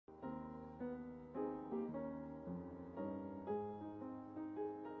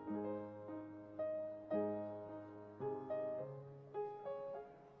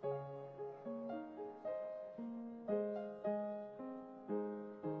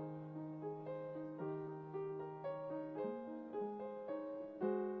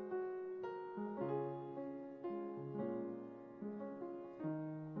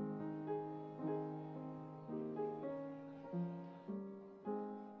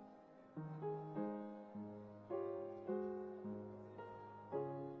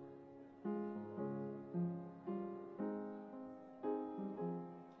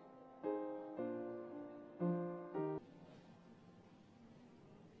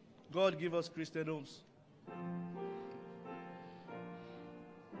God give us Christian homes.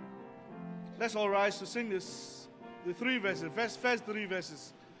 Let's all rise to sing this. The three verses, first three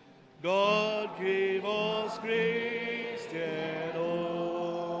verses. God gave us Christian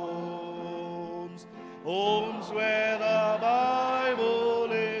homes, homes where the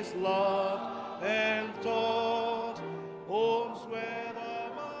Bible is loved and taught, homes where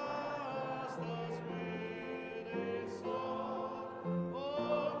the Master's will is sought,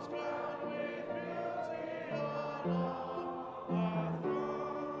 homes crowned with beauty, honor, and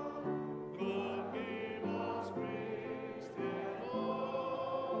throne. God gave us Christian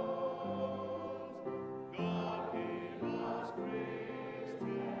homes. God gave us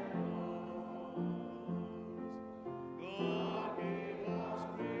Christian homes. God gave us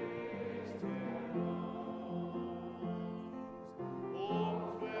Christian homes.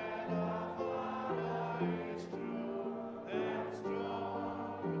 Homes where the Father is true and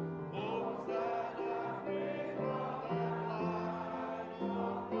strong. Homes that are free from the line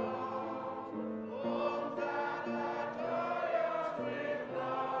of wrong. Homes that are joyous with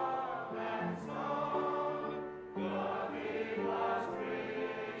love and song. God gave us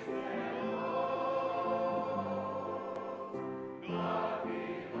Christian homes. God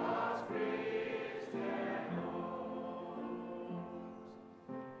gave us Christian homes.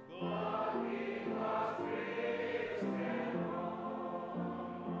 God gave us Christian homes.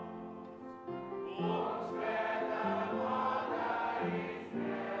 Homes where the mother is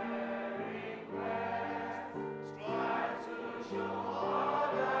bearing breast, strives to show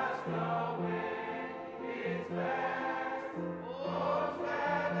others the way is best. Homes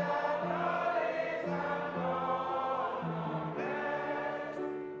where the Lord is unknown or best.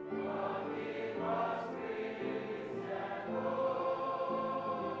 God give us Christian homes.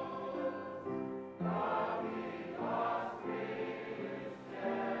 God give us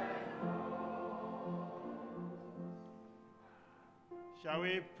Christian homes. Shall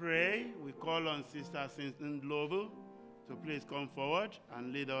we pray? We call on Sister Simpson Dolfor to please come forward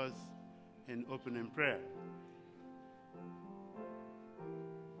and lead us in opening prayer.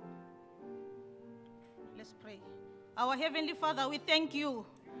 Let's pray. Our Heavenly Father, we thank you.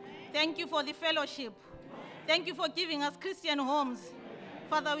 Thank you for the fellowship. Thank you for giving us Christian homes.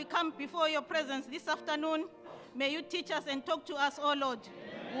 Father, we come before your presence this afternoon. May you teach us and talk to us, O Lord.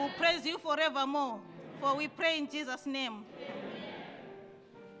 We will praise you forevermore. For we pray in Jesus' name.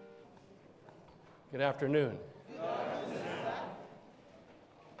 Good afternoon.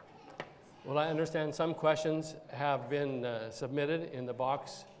 Well, I understand some questions have been submitted in the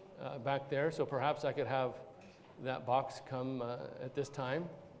box back there, so perhaps I could have that box come at this time.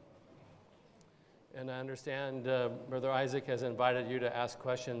 And I understand Brother Isaac has invited you to ask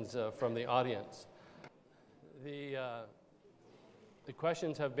questions from the audience. The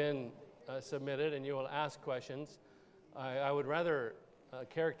questions have been submitted, and you will ask questions. I would rather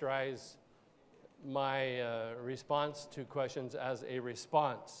characterize my response to questions as a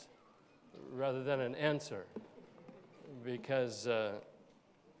response rather than an answer, because I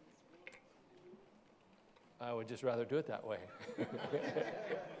would just rather do it that way.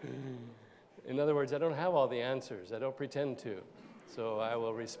 In other words, I don't have all the answers. I don't pretend to. So I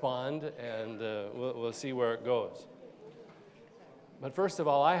will respond, and we'll see where it goes. But first of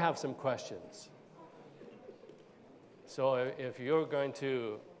all, I have some questions. So if you're going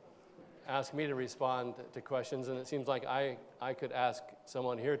to ask me to respond to questions, and it seems like I could ask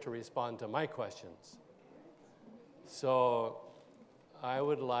someone here to respond to my questions. So I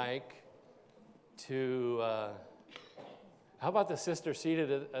would like to, how about the sister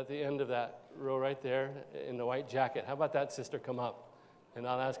seated at the end of that row right there in the white jacket? How about that sister come up, and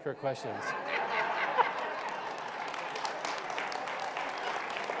I'll ask her questions.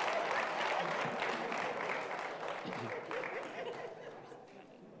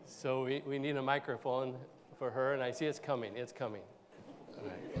 So we need a microphone for her, and I see it's coming. It's coming. All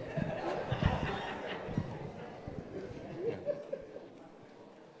right.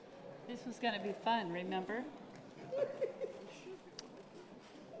 This was going to be fun, remember?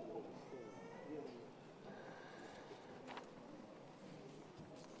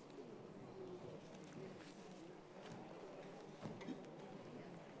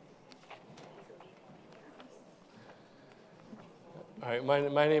 All right,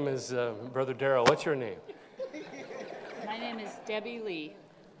 my name is Brother Darrel. What's your name? My name is Debbie Lee.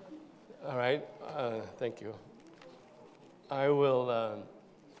 All right, thank you. I will,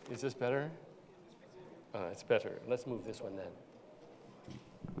 is this better? It's better. Let's move this one then.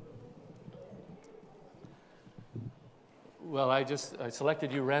 Well, I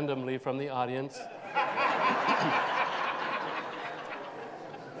selected you randomly from the audience.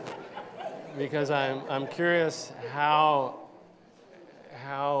 because I'm curious how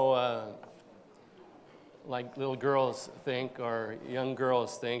like little girls think or young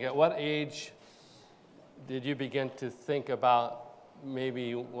girls think. At what age did you begin to think about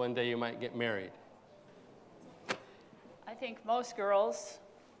maybe one day you might get married? I think most girls,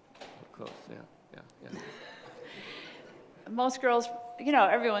 Close, yeah. most girls, you know,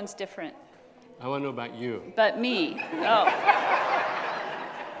 everyone's different. I want to know about you. But me,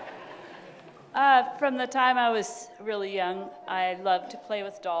 from the time I was really young, I loved to play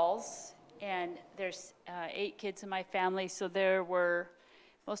with dolls. And there's 8 kids in my family, so there were,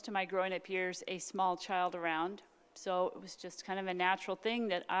 most of my growing up years, a small child around. So it was just kind of a natural thing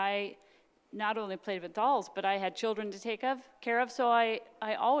that I not only played with dolls, but I had children to take care of, so I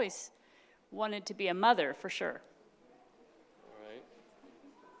always wanted to be a mother, for sure. All right.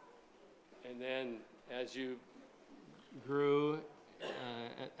 And then as you grew,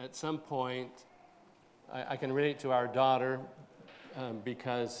 at some point, I can relate to our daughter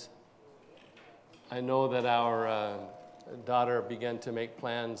because I know that our daughter began to make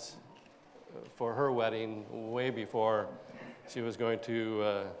plans for her wedding way before she was going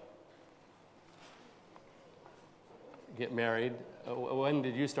to get married. When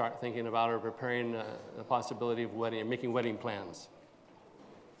did you start thinking about or preparing the possibility of wedding and making wedding plans?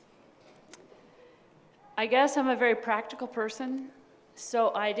 I guess I'm a very practical person,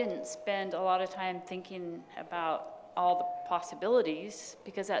 so I didn't spend a lot of time thinking about all the possibilities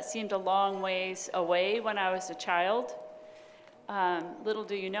because that seemed a long ways away when I was a child. Little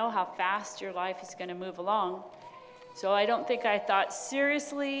do you know how fast your life is going to move along. So I don't think I thought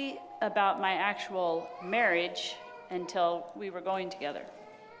seriously about my actual marriage until we were going together.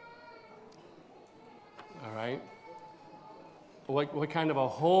 All right. What kind of a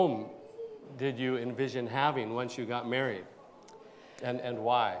home did you envision having once you got married, and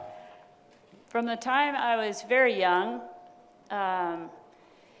why? From the time I was very young,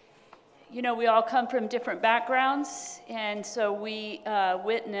 you know, we all come from different backgrounds, and so we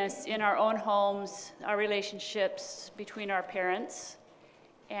witness in our own homes our relationships between our parents.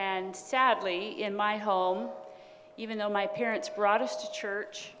 And sadly, in my home, even though my parents brought us to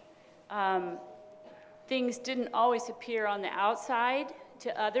church, things didn't always appear on the outside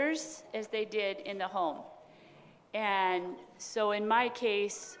to others as they did in the home. And so in my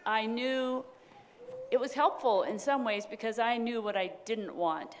case, I knew it was helpful in some ways because I knew what I didn't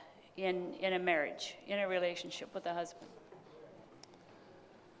want in a marriage, in a relationship with a husband.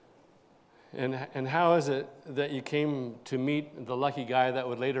 And how is it that you came to meet the lucky guy that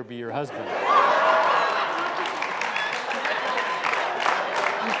would later be your husband?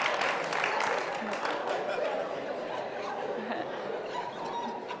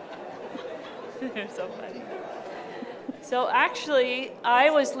 They're so funny. So actually, I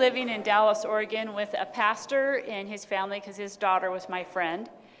was living in Dallas, Oregon with a pastor and his family because his daughter was my friend.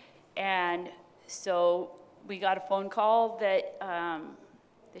 And so we got a phone call that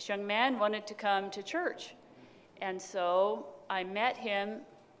this young man wanted to come to church. And so I met him.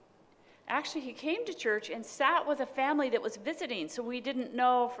 Actually, he came to church and sat with a family that was visiting. So we didn't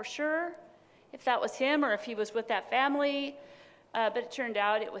know for sure if that was him or if he was with that family. But it turned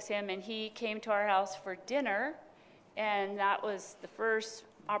out it was him, and he came to our house for dinner. And that was the first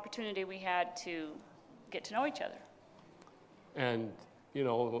opportunity we had to get to know each other. And, you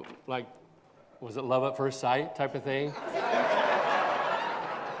know, like, was it love at first sight type of thing?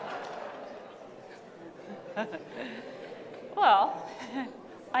 Well,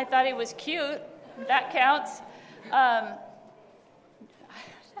 I thought he was cute. That counts. That's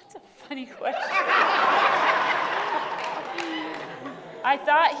a funny question. I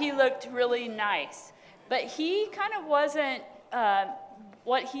thought he looked really nice. But he kind of wasn't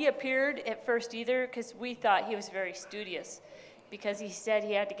what he appeared at first either, because we thought he was very studious, because he said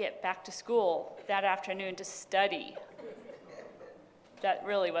he had to get back to school that afternoon to study. That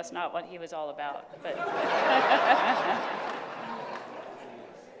really was not what he was all about. But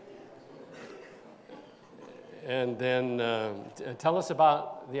And then tell us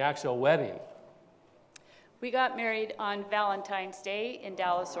about the actual wedding. we got married on Valentine's Day in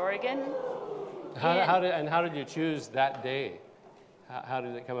Dallas, Oregon. How did you choose that day? How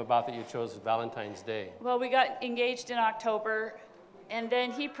did it come about that you chose Valentine's Day? Well, we got engaged in October, and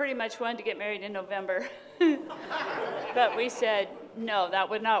then he pretty much wanted to get married in November. But we said, no, that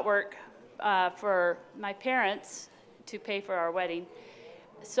would not work for my parents to pay for our wedding.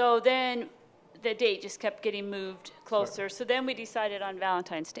 So then the date just kept getting moved closer. So then we decided on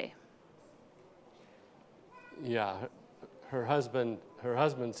Valentine's Day. Yeah, her husband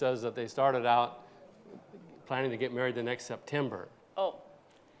says that they started out planning to get married the next September. Oh,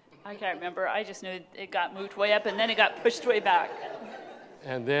 I can't remember. I just knew it got moved way up and then it got pushed way back.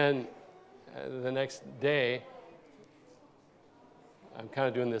 And then the next day, I'm kind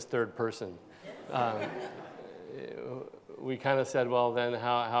of doing this third person. We kind of said, well, then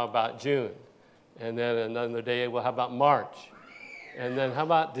how about June? And then another day, well, how about March? And then how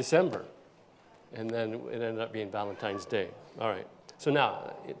about December? And then it ended up being Valentine's Day. All right. So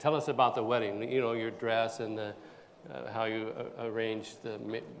now, tell us about the wedding. You know, your dress and how you arranged the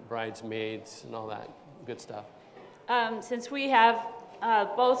bridesmaids and all that good stuff. Since we have,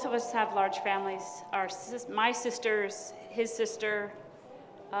 both of us have large families, my sisters, his sister,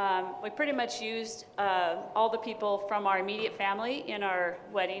 we pretty much used all the people from our immediate family in our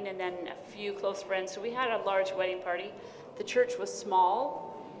wedding and then a few close friends. So we had a large wedding party. The church was small.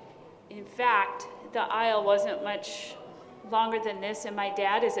 In fact, the aisle wasn't much longer than this, and my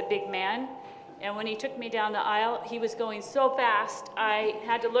dad is a big man. And when he took me down the aisle, he was going so fast, I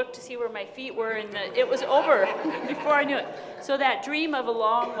had to look to see where my feet were, and it was over before I knew it. So that dream of a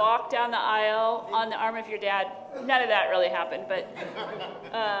long walk down the aisle on the arm of your dad, none of that really happened, but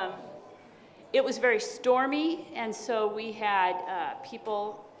it was very stormy, and so we had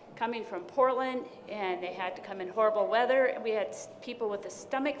people coming from Portland, and they had to come in horrible weather, and we had people with the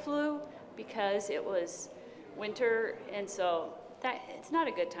stomach flu because it was winter, and so it's not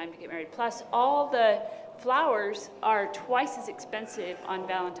a good time to get married. Plus, all the flowers are twice as expensive on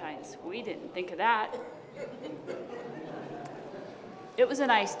Valentine's. We didn't think of that. It was a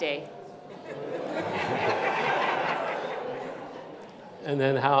nice day. And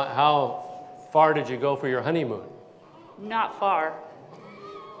then how far did you go for your honeymoon? Not far.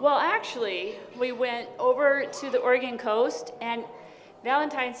 Well, actually, we went over to the Oregon coast, and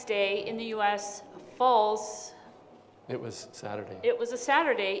Valentine's Day in the U.S. falls. It was Saturday. It was a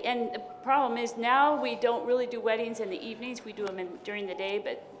Saturday, and the problem is now we don't really do weddings in the evenings. We do them during the day,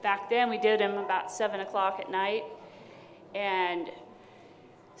 but back then we did them about 7 o'clock at night. And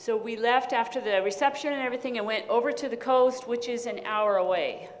so we left after the reception and everything and went over to the coast, which is an hour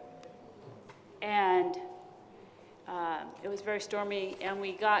away. And it was very stormy, and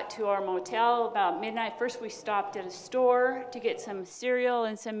we got to our motel about midnight. First we stopped at a store to get some cereal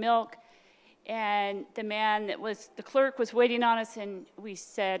and some milk. And the clerk was waiting on us, and we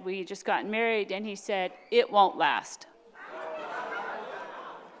said we had just gotten married, and he said, "It won't last."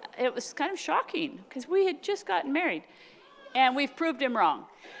 It was kind of shocking, because we had just gotten married, and we've proved him wrong.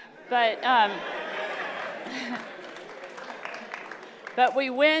 But, but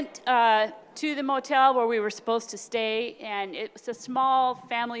we went to the motel where we were supposed to stay, and it was a small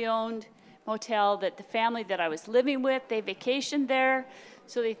family-owned motel that the family that I was living with, they vacationed there.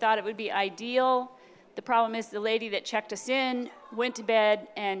 So they thought it would be ideal. The problem is the lady that checked us in went to bed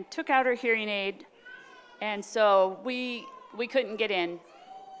and took out her hearing aid, and so we couldn't get in.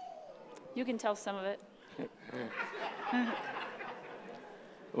 You can tell some of it.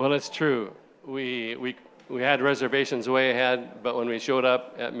 Well, it's true. We had reservations way ahead, but when we showed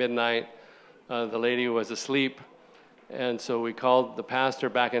up at midnight, the lady was asleep, and so we called the pastor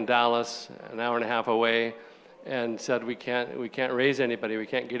back in Dallas, an hour and a half away, and said we can't raise anybody, we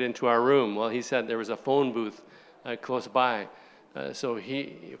can't get into our room. Well, he said there was a phone booth close by. So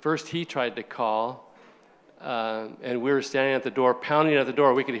he tried to call, and we were standing at the door, pounding at the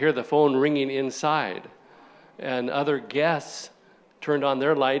door. We could hear the phone ringing inside. And other guests turned on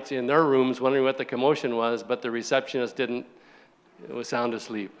their lights in their rooms, wondering what the commotion was, but the receptionist was sound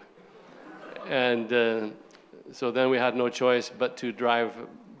asleep. And so then we had no choice but to drive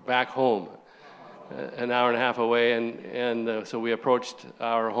back home, an hour and a half away, and so we approached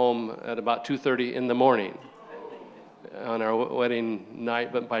our home at about 2:30 in the morning on our wedding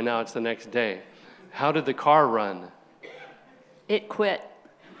night, but by now it's the next day. How did the car run? It quit.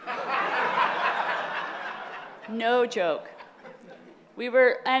 No joke.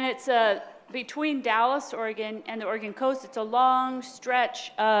 And it's between Dallas, Oregon, and the Oregon coast. It's a long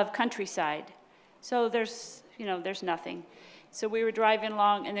stretch of countryside, so there's nothing. So we were driving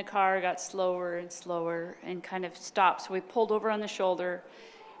along, and the car got slower and slower and kind of stopped. So we pulled over on the shoulder,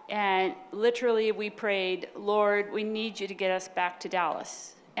 and literally we prayed, "Lord, we need you to get us back to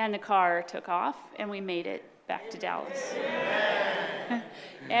Dallas." And the car took off, and we made it back to Dallas.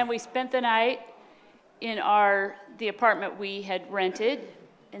 And we spent the night in the apartment we had rented,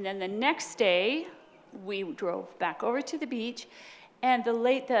 and then the next day we drove back over to the beach, and the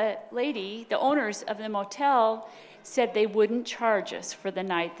lady, the owners of the motel, said they wouldn't charge us for the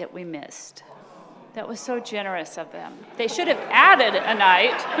night that we missed. That was so generous of them. They should have added a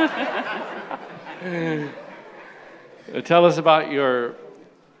night. Tell us about your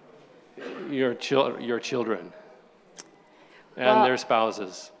children. and their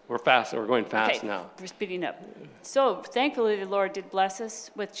spouses. We're going fast now. We're speeding up. So thankfully the Lord did bless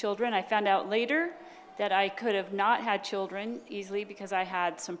us with children. I found out later that I could have not had children easily because I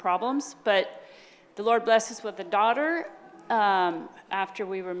had some problems, but the Lord blessed us with a daughter after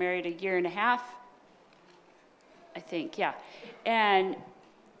we were married 1.5 years, I think, yeah. And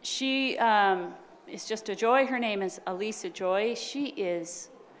she is just a joy. Her name is Elisa Joy. She is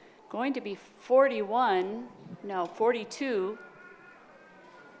going to be 42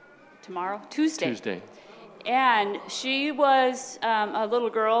 tomorrow, Tuesday. And she was a little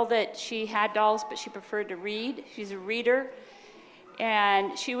girl that she had dolls, but she preferred to read. She's a reader.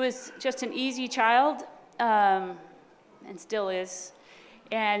 And she was just an easy child, and still is.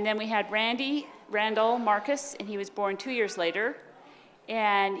 And then we had Randall Marcus, and he was born 2 years later.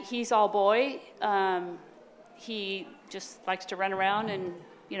 And he's all boy. He just likes to run around and,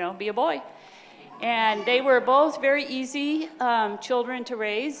 be a boy. And they were both very easy children to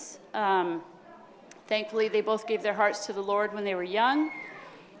raise. Thankfully, they both gave their hearts to the Lord when they were young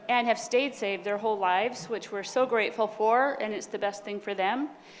and have stayed saved their whole lives, which we're so grateful for, and it's the best thing for them.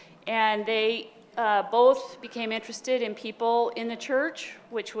 And they both became interested in people in the church,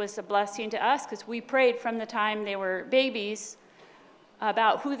 which was a blessing to us because we prayed from the time they were babies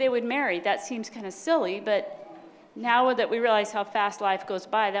about who they would marry. That seems kind of silly, but now that we realize how fast life goes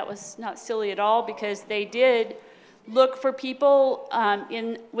by, that was not silly at all because they did look for people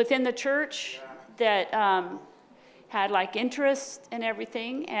within the church that had like interest and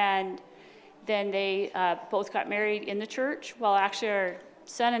everything, and then they both got married in the church. Well, actually, our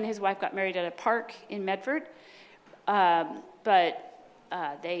son and his wife got married at a park in Medford, but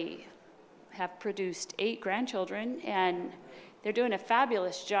they have produced 8 grandchildren, and they're doing a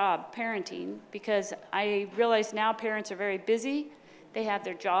fabulous job parenting because I realize now parents are very busy. They have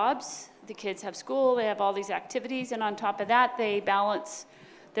their jobs, the kids have school, they have all these activities, and on top of that, they balance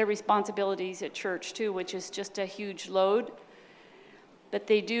their responsibilities at church too, which is just a huge load. But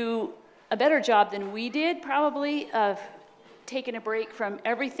they do a better job than we did probably of taking a break from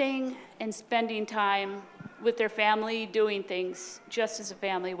everything and spending time with their family, doing things just as a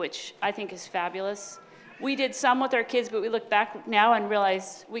family, which I think is fabulous. We did some with our kids, but we look back now and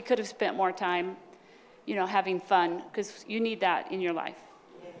realize we could have spent more time, having fun, because you need that in your life.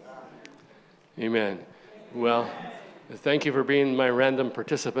 Amen. Well, thank you for being my random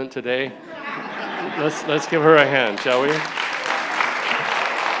participant today. Let's give her a hand, shall we?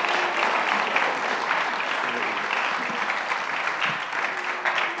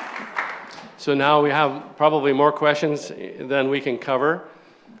 So now we have probably more questions than we can cover.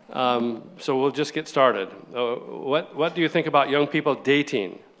 So we'll just get started. What do you think about young people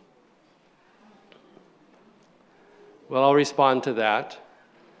dating? Well, I'll respond to that.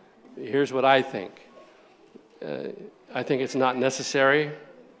 Here's what I think. I think it's not necessary,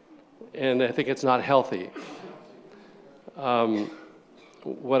 and I think it's not healthy.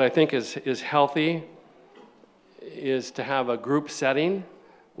 What I think is healthy is to have a group setting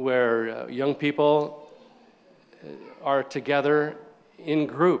where young people are together in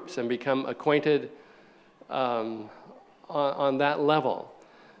groups and become acquainted on that level.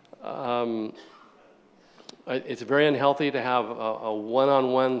 It's very unhealthy to have a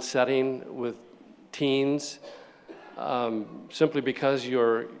one-on-one setting with teens simply because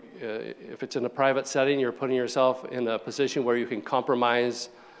if it's in a private setting, you're putting yourself in a position where you can compromise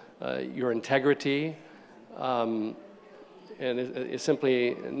your integrity, and it's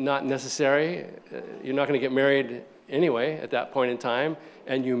simply not necessary. You're not going to get married anyway at that point in time,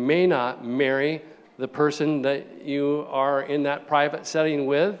 and you may not marry the person that you are in that private setting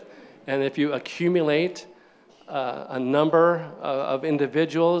with. And if you accumulate a number of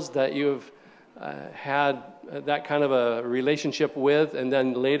individuals that you've had that kind of a relationship with, and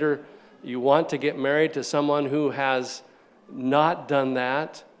then later you want to get married to someone who has not done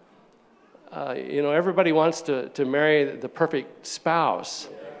that, everybody wants to marry the perfect spouse.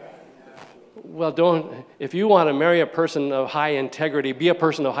 Well, if you want to marry a person of high integrity, be a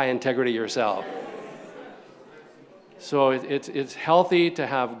person of high integrity yourself. So it's healthy to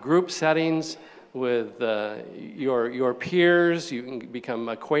have group settings with your peers. You can become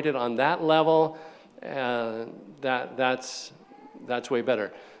acquainted on that level, and that's way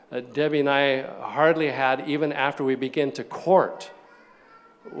better. Debbie and I hardly had, even after we began to court,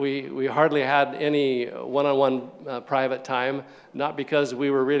 we hardly had any one-on-one private time, not because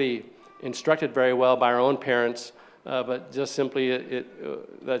we were really instructed very well by our own parents, but just simply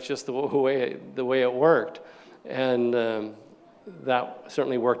that's just the way it worked, and that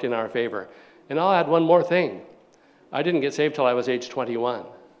certainly worked in our favor. And I'll add one more thing. I didn't get saved till I was age 21.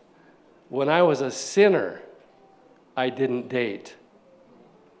 When I was a sinner, I didn't date.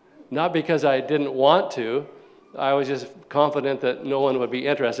 Not because I didn't want to, I was just confident that no one would be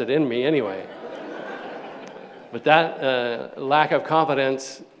interested in me anyway. But that lack of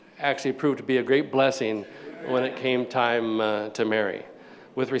confidence actually proved to be a great blessing when it came time to marry.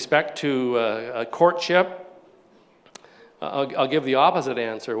 With respect to a courtship, I'll give the opposite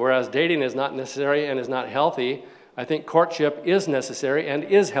answer. Whereas dating is not necessary and is not healthy, I think courtship is necessary and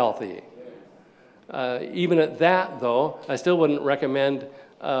is healthy. Even at that, though, I still wouldn't recommend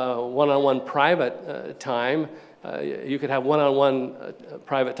one-on-one private time. You could have one-on-one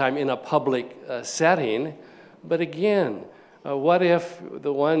private time in a public setting, but again, what if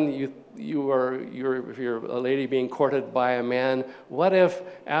the one if you're a lady being courted by a man, what if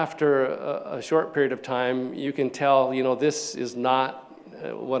after a short period of time you can tell, this is not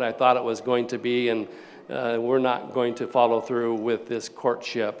what I thought it was going to be, and we're not going to follow through with this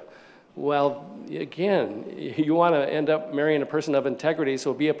courtship? Well, again, you want to end up marrying a person of integrity,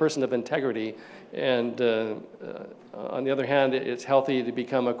 so be a person of integrity. And on the other hand, it's healthy to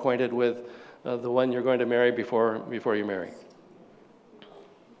become acquainted with the one you're going to marry before you marry.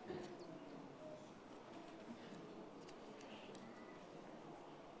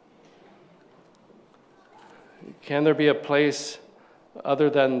 Can there be a place other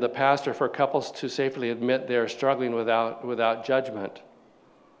than the pastor for couples to safely admit they're struggling without judgment?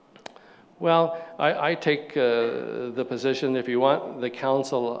 Well, I take the position, if you want the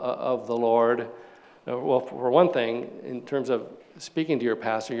counsel of the Lord, well, for one thing, in terms of speaking to your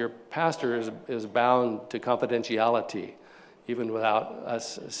pastor is bound to confidentiality, even without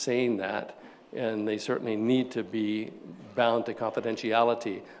us saying that, and they certainly need to be bound to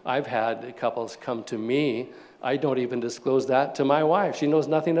confidentiality. I've had couples come to me, I don't even disclose that to my wife. She knows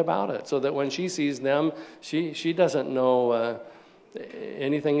nothing about it, so that when she sees them, she doesn't know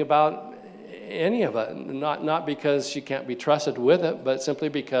anything about any of it, not because she can't be trusted with it, but simply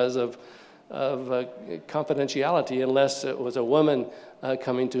because of confidentiality, unless it was a woman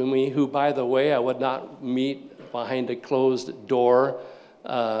coming to me, who, by the way, I would not meet behind a closed door.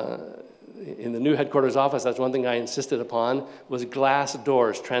 In the new headquarters office, that's one thing I insisted upon, was glass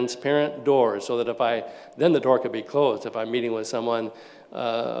doors, transparent doors, so that then the door could be closed if I'm meeting with someone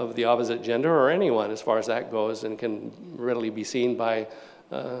of the opposite gender, or anyone as far as that goes, and can readily be seen by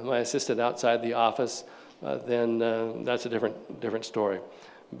my assistant outside the office, then that's a different story.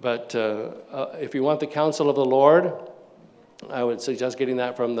 But if you want the counsel of the Lord, I would suggest getting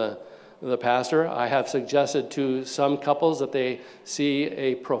that from the pastor. I have suggested to some couples that they see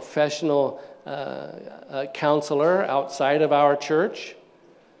a professional counselor outside of our church,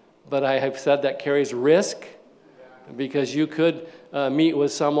 but I have said that carries risk, because you could meet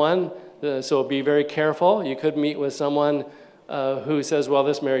with someone, so be very careful. You could meet with someone who says, well,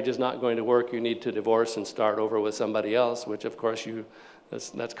 this marriage is not going to work, you need to divorce and start over with somebody else, which of course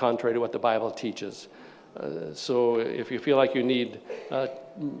that's contrary to what the Bible teaches. So if you feel like you need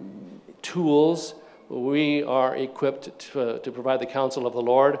tools, we are equipped to provide the counsel of the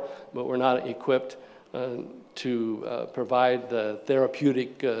Lord, but we're not equipped to provide the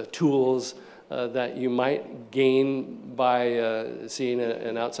therapeutic tools that you might gain by seeing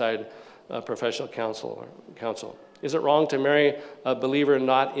an outside professional counsel. Is it wrong to marry a believer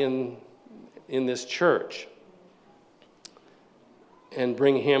not in this church and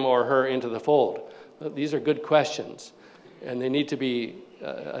bring him or her into the fold? These are good questions, and they need to be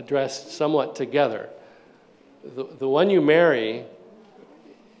addressed somewhat together. The one you marry,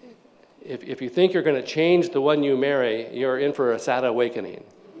 if you think you're going to change the one you marry, you're in for a sad awakening.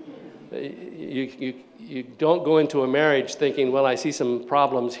 You don't go into a marriage thinking, well, I see some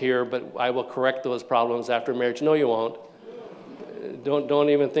problems here, but I will correct those problems after marriage. No, you won't. Don't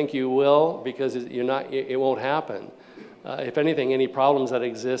even think you will, because it won't happen. If anything, any problems that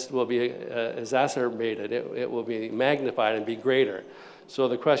exist will be exacerbated. It will be magnified and be greater. So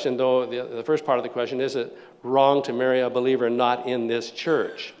the question, though, the first part of the question, is it wrong to marry a believer not in this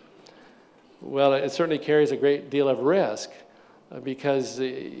church? Well, it certainly carries a great deal of risk, because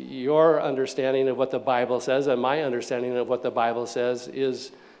your understanding of what the Bible says and my understanding of what the Bible says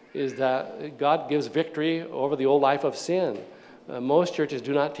is that God gives victory over the old life of sin. Most churches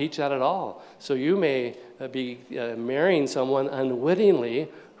do not teach that at all. So you may be marrying someone unwittingly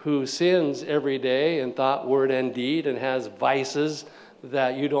who sins every day in thought, word, and deed, and has vices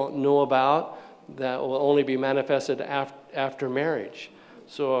that you don't know about that will only be manifested after marriage.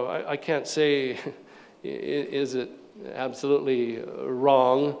 So I can't say, is it absolutely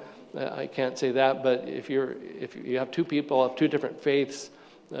wrong? I can't say that, but if you have two people of two different faiths,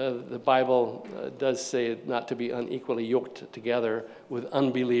 the Bible does say not to be unequally yoked together with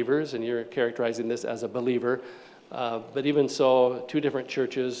unbelievers, and you're characterizing this as a believer. But even so, two different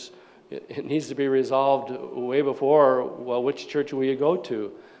churches, it needs to be resolved way before, well, which church will you go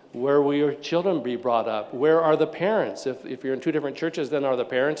to? Where will your children be brought up? Where are the parents? If you're in two different churches, then are the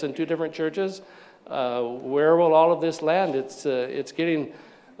parents in two different churches? Where will all of this land? It's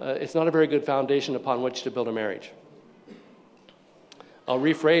not a very good foundation upon which to build a marriage. I'll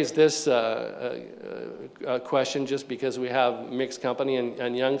rephrase this question just because we have mixed company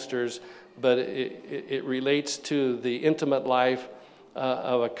and youngsters, but it relates to the intimate life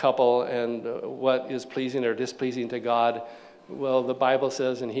of a couple and what is pleasing or displeasing to God. Well, the Bible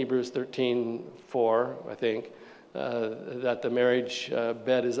says in Hebrews 13:4, I think, that the marriage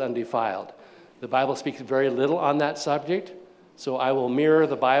bed is undefiled. The Bible speaks very little on that subject, so I will mirror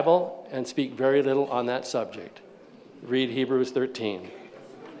the Bible and speak very little on that subject. Read Hebrews 13.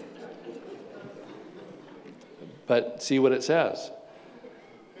 But see what it says.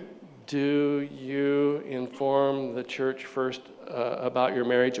 Do you inform the church first about your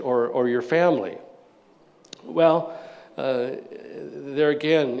marriage or your family? Well, there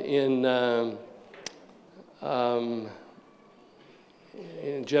again in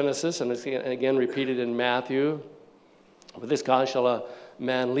Genesis, and it's again repeated in Matthew, for this cause shall a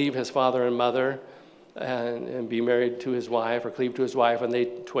man leave his father and mother and be married to his wife, or cleave to his wife, and they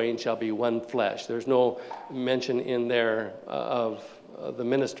twain shall be one flesh. There's no mention in there of the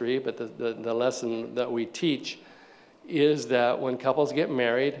ministry, but the lesson that we teach is that when couples get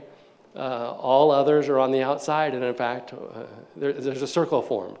married, all others are on the outside, and in fact, there's a circle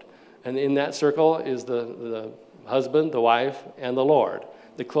formed. And in that circle is the husband, the wife, and the Lord.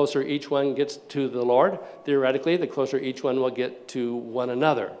 The closer each one gets to the Lord, theoretically, the closer each one will get to one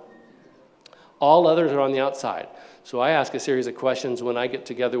another. All others are on the outside. So I ask a series of questions when I get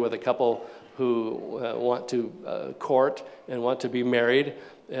together with a couple who want to court and want to be married,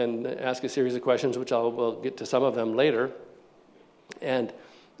 and ask a series of questions, which we'll get to some of them later. And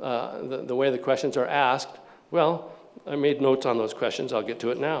the way the questions are asked, well, I made notes on those questions. I'll get to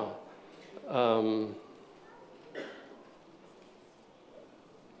it now.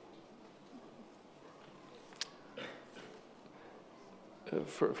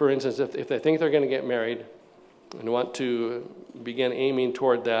 For instance, if they think they're going to get married and want to begin aiming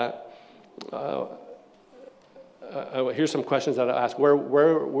toward that, here's some questions that I'll ask. Where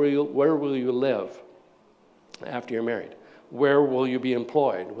will you live after you're married? Where will you be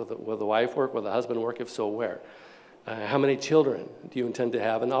employed? Will the wife work? Will the husband work? If so, where? How many children do you intend to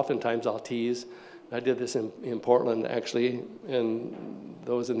have? And oftentimes I'll tease. I did this in Portland, actually, and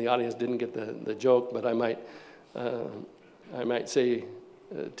those in the audience didn't get the joke, but I might say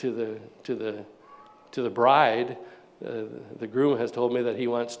to the bride, the groom has told me that he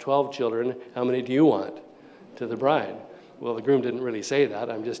wants 12 children. How many do you want? To the bride. Well, the groom didn't really say that.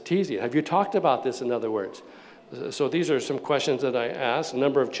 I'm just teasing. Have you talked about this, in other words? So these are some questions that I ask.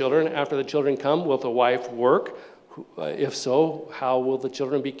 Number of children. After the children come, will the wife work? If so, how will the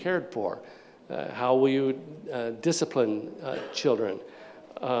children be cared for? How will you discipline children?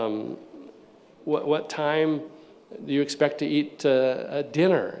 What time do you expect to eat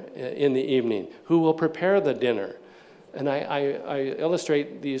dinner in the evening? Who will prepare the dinner? And I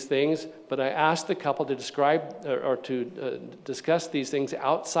illustrate these things, but I ask the couple to describe or to discuss these things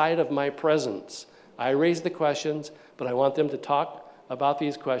outside of my presence. I raise the questions, but I want them to talk about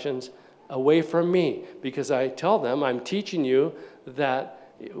these questions away from me, because I tell them I'm teaching you that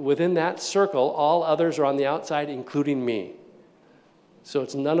within that circle, all others are on the outside, including me. So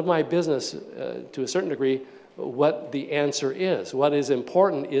it's none of my business, to a certain degree, what the answer is. What is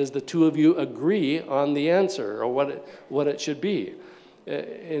important is the two of you agree on the answer, or what it should be.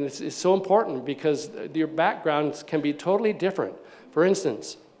 And it's so important because your backgrounds can be totally different. For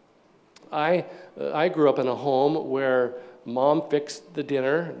instance, I grew up in a home where mom fixed the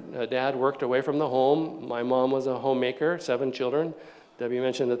dinner. Dad worked away from the home. My mom was a homemaker, 7 children. Debbie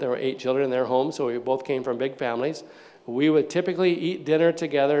mentioned that there were 8 children in their home, so we both came from big families. We would typically eat dinner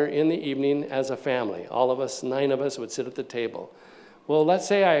together in the evening as a family. All of us, 9 of us, would sit at the table. Well, let's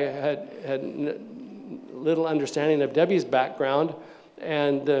say I had little understanding of Debbie's background,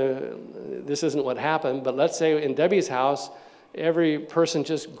 and this isn't what happened, but let's say in Debbie's house, every person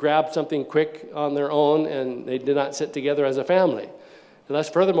just grabbed something quick on their own, and they did not sit together as a family. And let's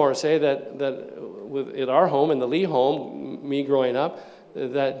furthermore say that in our home, in the Lee home, me growing up,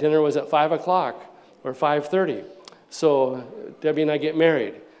 that dinner was at 5 o'clock or 5:30. So Debbie and I get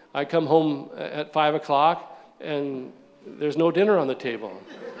married. I come home at 5 o'clock, and there's no dinner on the table.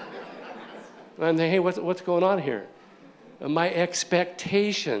 And I'm thinking, hey, what's going on here? And my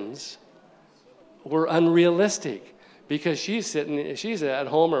expectations were unrealistic, because she's at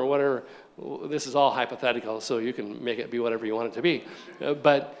home or whatever, this is all hypothetical, so you can make it be whatever you want it to be.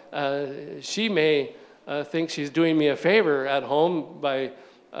 But she may think she's doing me a favor at home by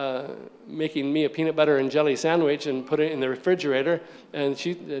making me a peanut butter and jelly sandwich and put it in the refrigerator. And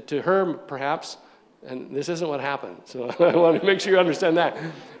she, to her, perhaps, and this isn't what happened, so I want to make sure you understand that,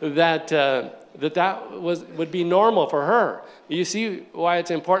 that would be normal for her. You see why it's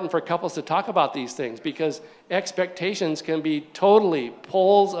important for couples to talk about these things, because expectations can be totally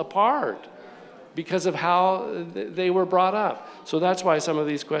poles apart because of how they were brought up. So that's why some of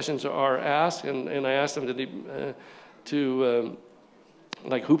these questions are asked, and I asked them to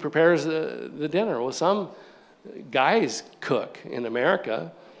like, who prepares the dinner? Well, some guys cook in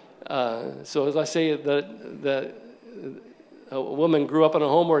America. So let's say that a woman grew up in a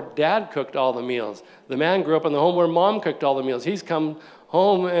home where dad cooked all the meals. The man grew up in the home where mom cooked all the meals. He's come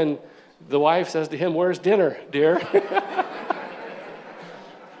home and the wife says to him, "Where's dinner, dear?"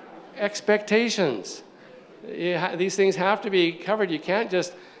 Expectations. These things have to be covered. You can't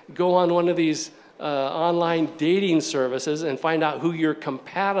just go on one of these online dating services and find out who you're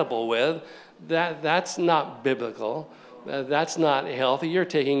compatible with. That's not biblical. That's not healthy. You're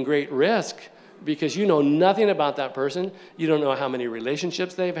taking great risk because you know nothing about that person. You don't know how many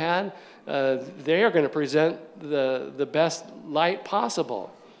relationships they've had. They are going to present the best light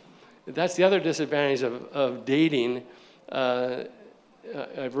possible. That's the other disadvantage of dating.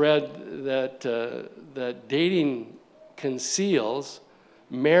 I've read that dating conceals,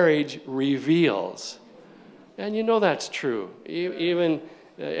 marriage reveals. And you know that's true. Even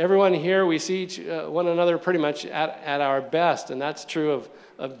everyone here, we see one another pretty much at our best, and that's true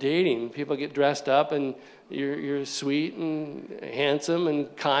of dating. People get dressed up, and you're sweet and handsome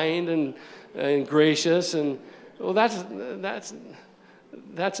and kind and gracious, and well, that's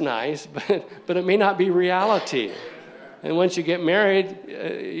nice, but it may not be reality. And once you get married,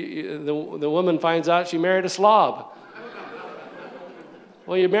 the woman finds out she married a slob.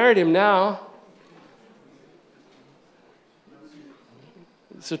 Well, you married him now.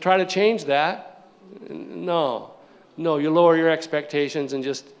 So try to change that. No, you lower your expectations and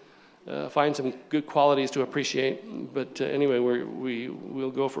just find some good qualities to appreciate. But anyway,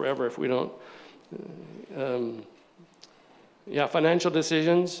 we'll go forever if we don't. Yeah, financial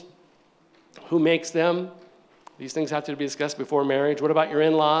decisions. Who makes them? These things have to be discussed before marriage. What about your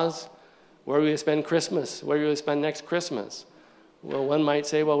in-laws? Where do we spend Christmas? Where do we spend next Christmas? Well, one might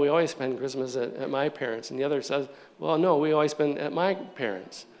say, well, we always spend Christmas at my parents'. And the other says, well, no, we always spend at my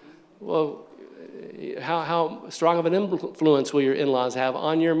parents'. Well, how strong of an influence will your in-laws have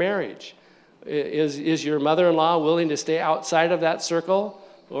on your marriage? Is your mother-in-law willing to stay outside of that circle?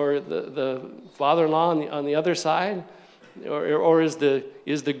 Or the father-in-law on the other side? Or is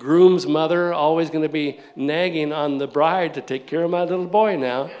the groom's mother always going to be nagging on the bride to take care of my little boy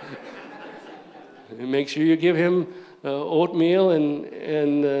now? And make sure you give him oatmeal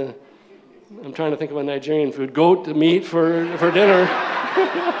and I'm trying to think of a Nigerian food, goat meat for dinner.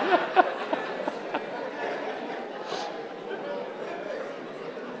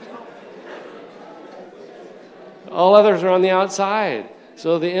 All others are on the outside.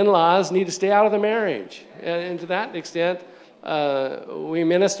 So the in-laws need to stay out of the marriage. And to that extent, we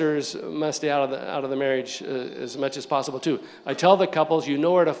ministers must stay out of the marriage as much as possible too. I tell the couples, you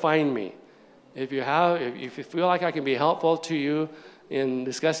know where to find me. If you feel like I can be helpful to you in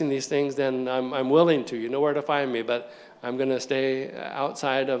discussing these things, then I'm willing to. You know where to find me, but I'm going to stay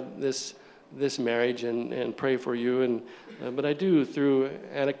outside of this marriage and pray for you. But I do, through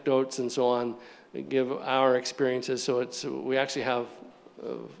anecdotes and so on, give our experiences. So we actually have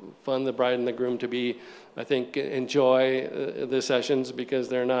fun, the bride and the groom, to be, I think, enjoy the sessions because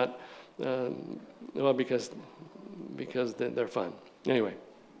they're not, because they're fun. Anyway.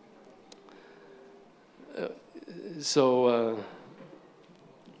 So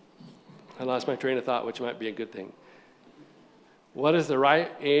I lost my train of thought, which might be a good thing. What is the right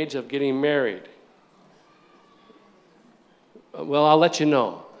age of getting married? Well, I'll let you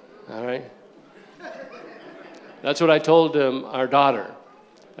know, all right? That's what I told our daughter.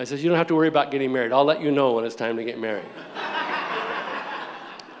 I said, you don't have to worry about getting married. I'll let you know when it's time to get married.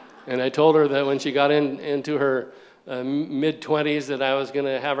 And I told her that when she got into her mid-20s that I was going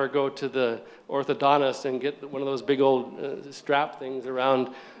to have her go to the orthodontist and get one of those big old strap things around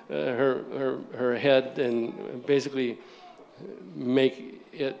her head and basically make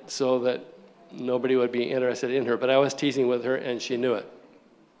it so that nobody would be interested in her. But I was teasing with her, and she knew it.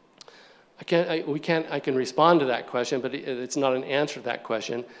 I can respond to that question, but it's not an answer to that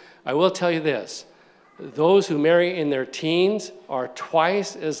question. I will tell you this. Those who marry in their teens are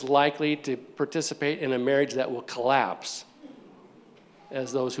twice as likely to participate in a marriage that will collapse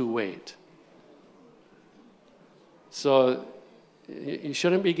as those who wait. So you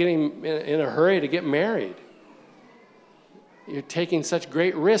shouldn't be getting in a hurry to get married. You're taking such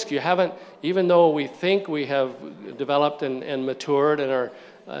great risk. You haven't, even though we think we have developed and matured and are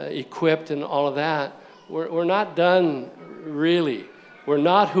equipped and all of that, we're not done really. We're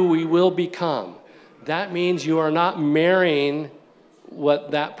not who we will become. That means you are not marrying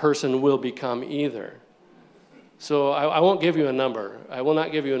what that person will become either. So I won't give you a number. I will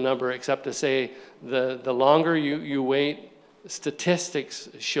not give you a number except to say the longer you wait, statistics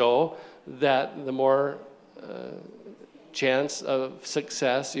show that the more chance of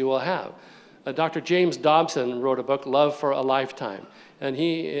success you will have. Dr. James Dobson wrote a book, Love for a Lifetime, and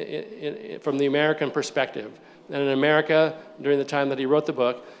he, from the American perspective, and in America, during the time that he wrote the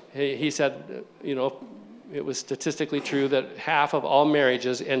book, he said, you know, it was statistically true that half of all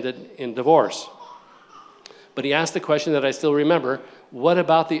marriages ended in divorce. But he asked the question that I still remember, what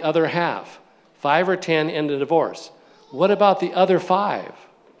about the other half? 5 or 10 end in divorce. What about the other 5?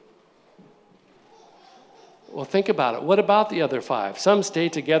 Well, think about it. What about the other 5? Some stay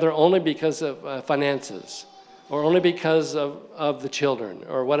together only because of finances, or only because of the children,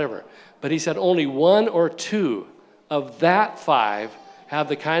 or whatever. But he said only 1 or 2 of that 5 have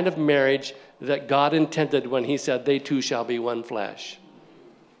the kind of marriage that God intended when he said, they two shall be one flesh.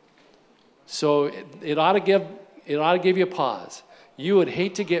 So it ought to give you pause. You would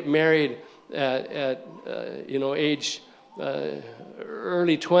hate to get married at age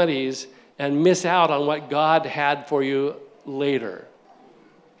early 20s and miss out on what God had for you later.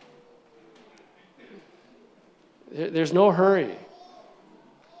 There's no hurry.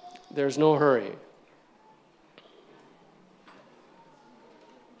 There's no hurry.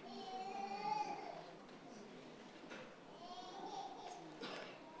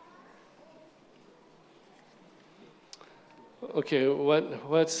 Okay,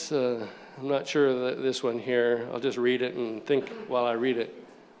 what's I'm not sure this one here. I'll just read it and think while I read it.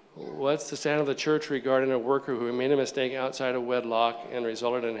 What's the stand of the church regarding a worker who made a mistake outside of wedlock and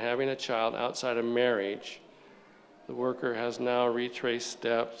resulted in having a child outside of marriage? The worker has now retraced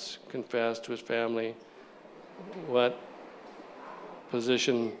steps, confessed to his family. What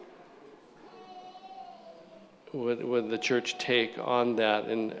position would the church take on that?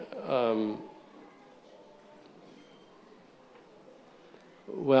 And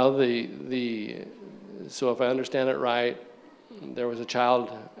well, so if I understand it right, there was a child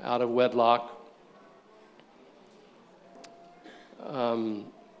out of wedlock.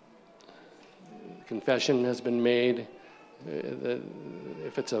 Confession has been made.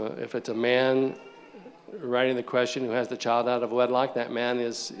 If it's a man writing the question who has the child out of wedlock, that man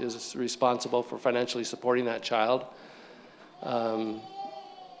is responsible for financially supporting that child. And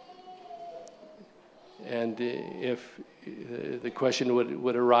if the question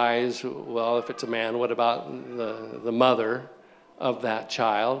would arise, well, if it's a man, what about the mother of that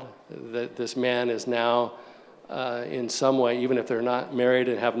child? That this man is now in some way, even if they're not married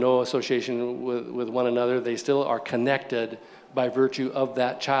and have no association with one another, they still are connected by virtue of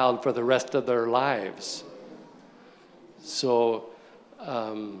that child for the rest of their lives. So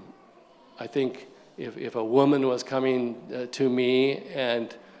I think if a woman was coming to me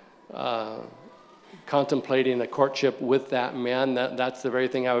and contemplating a courtship with that man, that's the very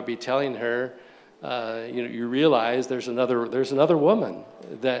thing I would be telling her. You realize there's another woman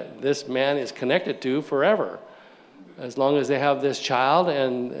that this man is connected to forever, as long as they have this child,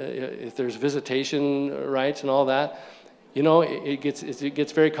 and if there's visitation rights and all that. It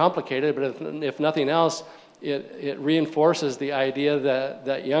gets very complicated. But if nothing else, it reinforces the idea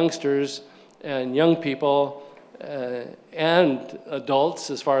that youngsters and young people and adults,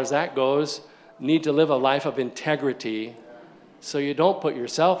 as far as that goes, need to live a life of integrity, so you don't put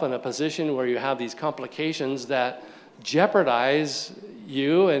yourself in a position where you have these complications that jeopardize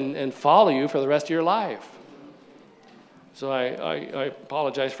you and follow you for the rest of your life. So I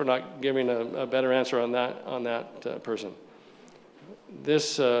apologize for not giving a better answer on that person.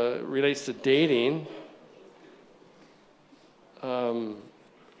 This relates to dating.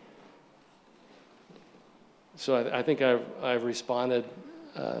 So I think I've responded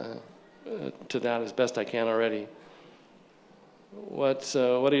to that as best I can already. What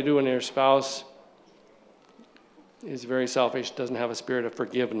do you do when your spouse is very selfish, doesn't have a spirit of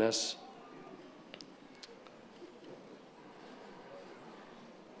forgiveness?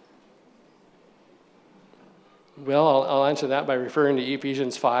 Well, I'll answer that by referring to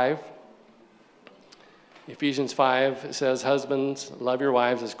Ephesians 5. Ephesians 5 says, husbands, love your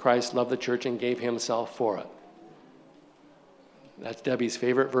wives as Christ loved the church and gave himself for it. That's Debbie's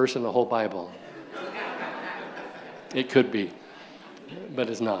favorite verse in the whole Bible. It could be. but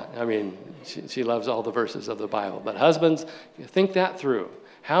it's not. I mean, she loves all the verses of the Bible. But husbands, think that through.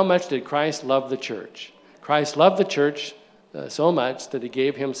 How much did Christ love the church? Christ loved the church so much that he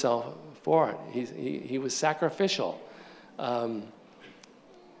gave himself for it. He was sacrificial.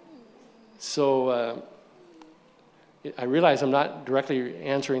 I realize I'm not directly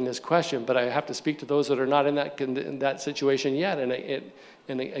answering this question, but I have to speak to those that are not in that situation yet.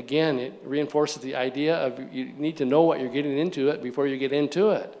 And again, it reinforces the idea of you need to know what you're getting into it before you get into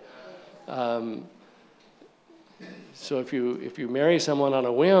it. So if you marry someone on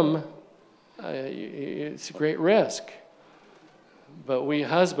a whim, it's a great risk. But we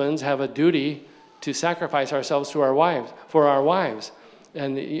husbands have a duty to sacrifice ourselves for our wives.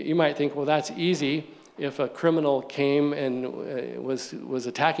 And you might think, well, that's easy. If a criminal came and was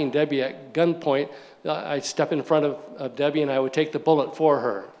attacking Debbie at gunpoint, I'd step in front of Debbie and I would take the bullet for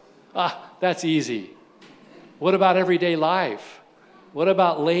her. That's easy. What about everyday life? What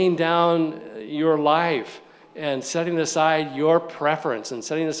about laying down your life and setting aside your preference and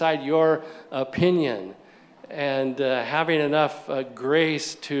setting aside your opinion and having enough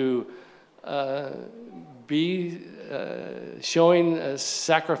grace to be showing a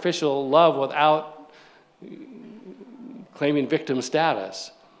sacrificial love without claiming victim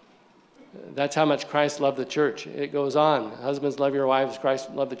status? That's how much Christ loved the church. It goes on. Husbands, love your wives.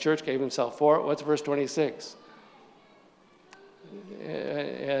 Christ loved the church, gave himself for it. What's verse 26?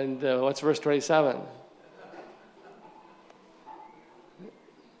 And what's verse 27?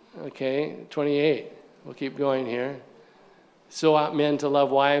 Okay, 28. We'll keep going here. So ought men to love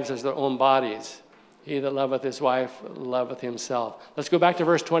wives as their own bodies. He that loveth his wife loveth himself. Let's go back to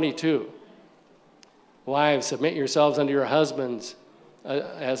verse 22. Wives, submit yourselves unto your husbands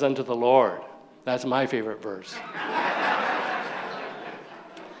as unto the Lord. That's my favorite verse.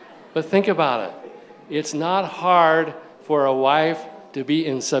 But think about it. It's not hard for a wife to be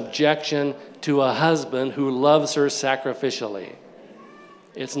in subjection to a husband who loves her sacrificially.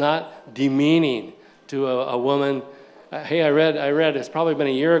 It's not demeaning to a woman. Hey, I read, it's probably been a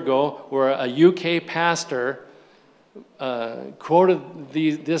year ago, where a UK pastor quoted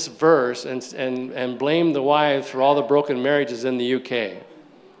this verse and blamed the wives for all the broken marriages in the UK.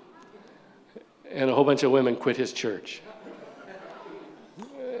 And a whole bunch of women quit his church.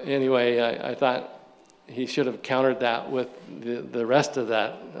 Anyway, I thought he should have countered that with the rest of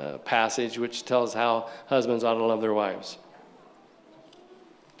that passage, which tells how husbands ought to love their wives.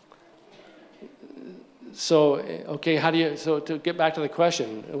 So, okay, so to get back to the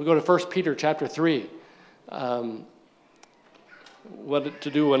question, we go to 1 Peter chapter 3. What to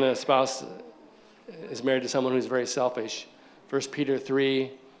do when a spouse is married to someone who's very selfish. 1 Peter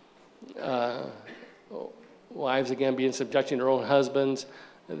 3, wives again be in subjection to their own husbands,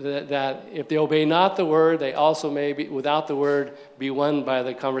 that if they obey not the word, they also may be, without the word, be won by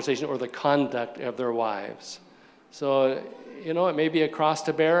the conversation or the conduct of their wives. So, it may be a cross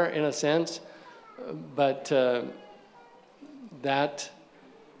to bear in a sense, but that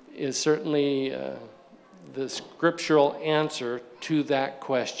is certainly the scriptural answer to that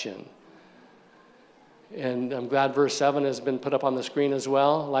question. And I'm glad verse 7 has been put up on the screen as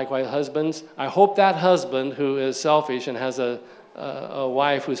well. Likewise, husbands, I hope that husband who is selfish and has a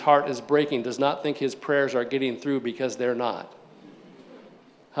wife whose heart is breaking does not think his prayers are getting through, because they're not.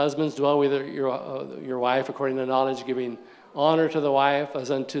 Husbands, dwell with your wife according to knowledge, giving honor to the wife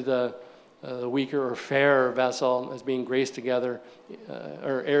as unto the weaker or fairer vessel, as being graced together,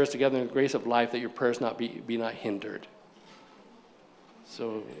 or heirs together in the grace of life, that your prayers be not hindered.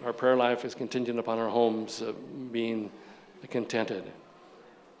 So our prayer life is contingent upon our homes being contented.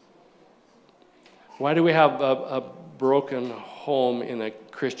 Why do we have a broken home in a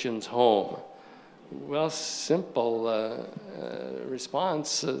Christian's home? Well, simple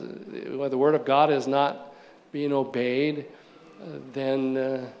response. When the Word of God is not being obeyed,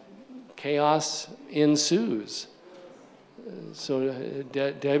 then chaos ensues. So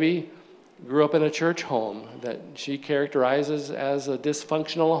Debbie grew up in a church home that she characterizes as a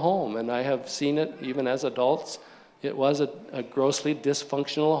dysfunctional home, and I have seen it even as adults. It was a grossly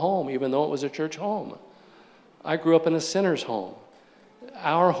dysfunctional home, even though it was a church home. I grew up in a sinner's home.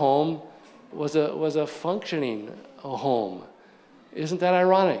 Our home was a functioning home. Isn't that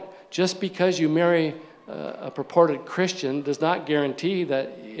ironic? Just because you marry a purported Christian does not guarantee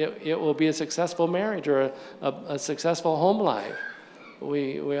that it will be a successful marriage or a successful home life.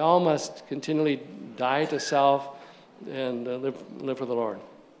 We all must continually die to self and live for the Lord.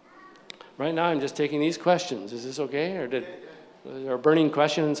 Right now, I'm just taking these questions. Is this okay? Or is there a burning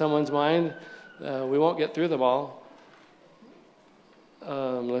question in someone's mind? We won't get through them all.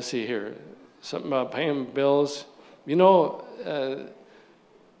 Let's see here. Something about paying bills.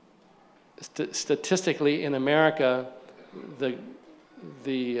 statistically in America, the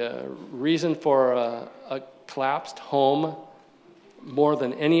reason for a collapsed home more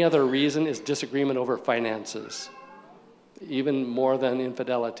than any other reason is disagreement over finances, even more than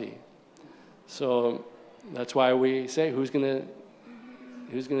infidelity. So that's why we say who's going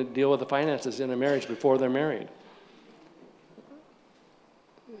to deal with the finances in a marriage before they're married.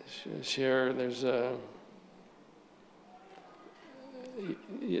 Share, there's a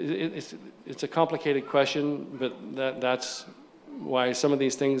it's a complicated question, but that's why some of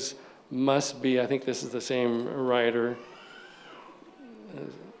these things must be, I think this is the same writer,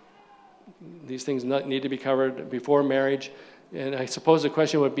 these things need to be covered before marriage. And I suppose the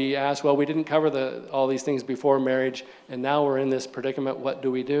question would be asked, well, we didn't cover all these things before marriage, and now we're in this predicament. What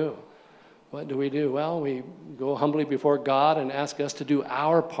do we do? What do we do? Well, we go humbly before God and ask us to do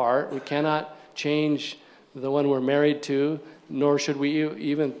our part. We cannot change the one we're married to, nor should we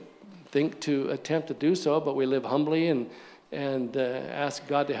even think to attempt to do so, but we live humbly and ask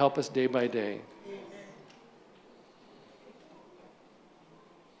God to help us day by day.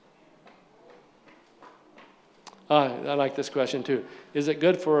 I like this question too. Is it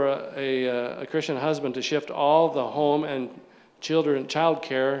good for a Christian husband to shift all the home and child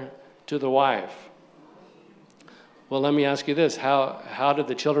care to the wife? Well, let me ask you this. How did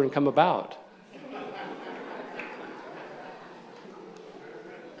the children come about?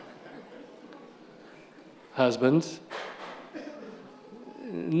 Husbands?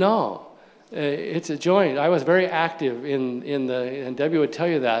 No. It's a joint. I was very active and Debbie would tell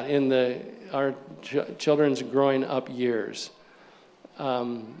you that, in our children's growing up years.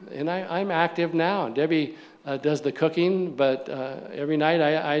 And I'm active now. Debbie does the cooking, but every night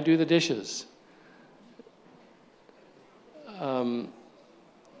I do the dishes. You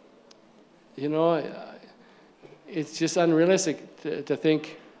know, it's just unrealistic to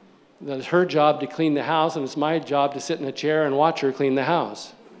think that it's her job to clean the house and it's my job to sit in a chair and watch her clean the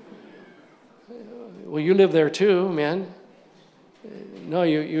house. Well, you live there too, man. No,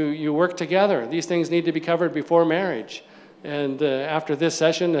 you work together. These things need to be covered before marriage. And after this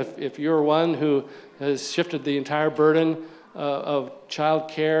session, if you're one who has shifted the entire burden of child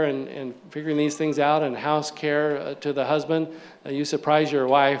care and figuring these things out and house care to the husband, you surprise your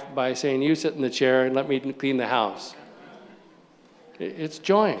wife by saying, you sit in the chair and let me clean the house. It's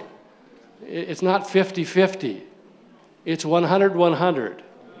joint. It's not 50-50. It's 100-100.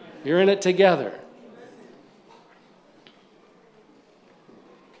 You're in it together.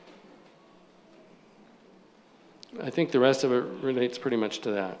 I think the rest of it relates pretty much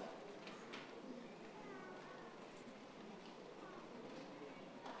to that.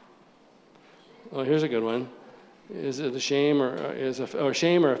 Oh, here's a good one. Is it a shame or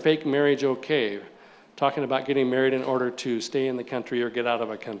shame or a fake marriage okay? Talking about getting married in order to stay in the country or get out of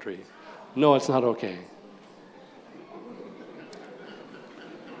a country. No, it's not okay.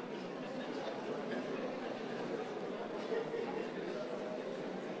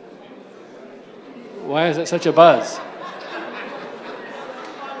 Why is it such a buzz?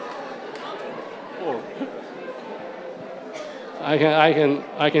 Oh.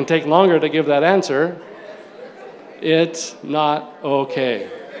 I can take longer to give that answer. It's not okay.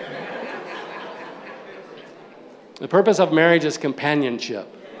 The purpose of marriage is companionship.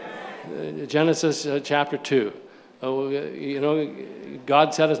 Genesis chapter 2. You know,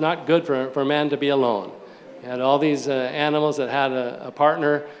 God said it's not good for man to be alone. He had all these animals that had a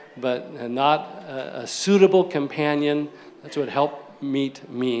partner, but not a suitable companion. That's what helpmeet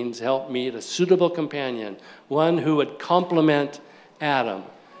means. Helpmeet, a suitable companion, one who would complement Adam.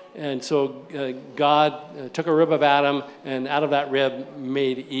 And so God took a rib of Adam, and out of that rib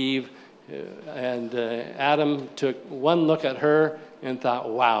made Eve. And Adam took one look at her and thought,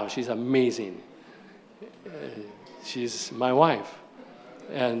 wow, she's amazing. She's my wife.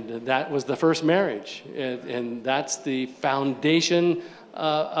 And that was the first marriage. And that's the foundation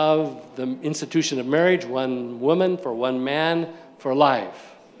of the institution of marriage, one woman for one man for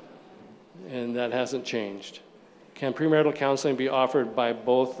life. And that hasn't changed. Can premarital counseling be offered by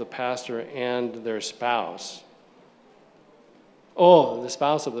both the pastor and their spouse? Oh, the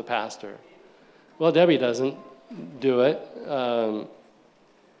spouse of the pastor. Well, Debbie doesn't do it.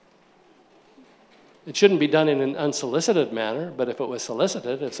 It shouldn't be done in an unsolicited manner, but if it was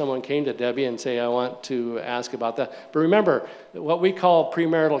solicited, if someone came to Debbie and say, I want to ask about that. But remember, what we call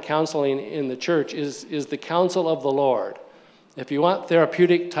premarital counseling in the church is the counsel of the Lord. If you want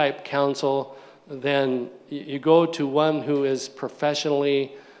therapeutic type counsel, then you go to one who is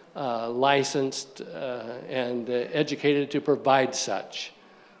professionally licensed and educated to provide such.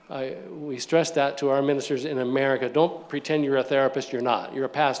 We stress that to our ministers in America. Don't pretend you're a therapist, you're not. You're a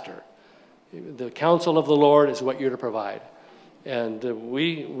pastor. The counsel of the Lord is what you're to provide. And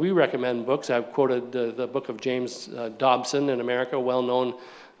we recommend books. I've quoted the book of James Dobson in America, well-known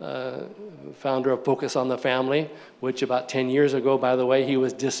founder of Focus on the Family, which about 10 years ago, by the way, he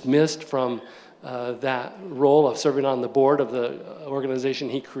was dismissed from that role of serving on the board of the organization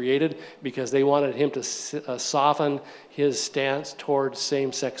he created because they wanted him to soften his stance towards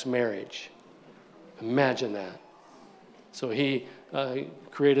same-sex marriage. Imagine that. So he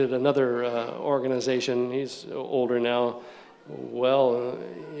created another organization. He's older now, well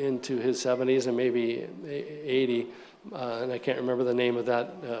into his 70s and maybe 80, and I can't remember the name of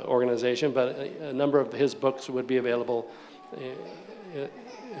that organization, but a number of his books would be available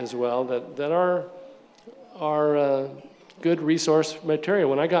as well that are good resource material.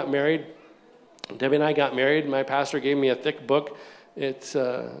 When I got married, Debbie and I got married, my pastor gave me a thick book.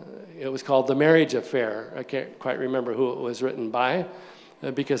 It was called The Marriage Affair. I can't quite remember who it was written by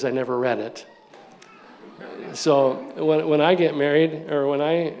because I never read it. So when I get married, or when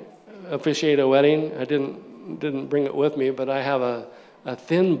I officiate a wedding, I didn't bring it with me, but I have a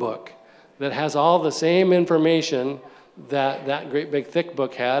thin book that has all the same information that great big thick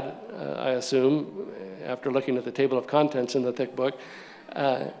book had, I assume, after looking at the table of contents in the thick book.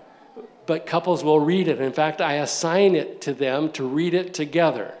 But couples will read it. In fact, I assign it to them to read it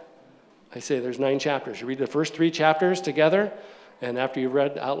together. I say there's 9 chapters. You read the first 3 chapters together, and after you've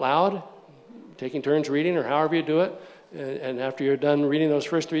read out loud, taking turns reading or however you do it, and after you're done reading those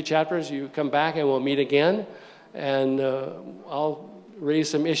first 3 chapters, you come back and we'll meet again, and I'll raise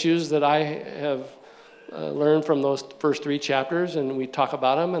some issues that I have learned from those first 3 chapters, and we talk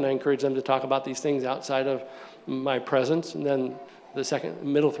about them, and I encourage them to talk about these things outside of my presence, and then the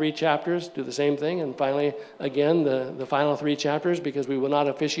middle 3 chapters do the same thing, and finally, again, the final 3 chapters, because we will not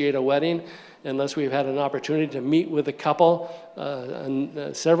officiate a wedding unless we've had an opportunity to meet with the couple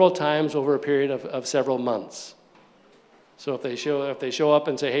several times over a period of several months. So if they show up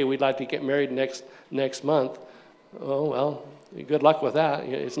and say, hey, we'd like to get married next month, oh, well, good luck with that.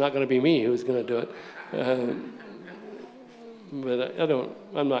 It's not going to be me who's going to do it. But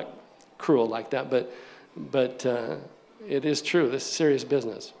I'm not cruel like that, but it is true. This is serious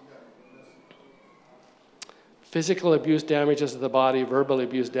business. Physical abuse damages the body, verbal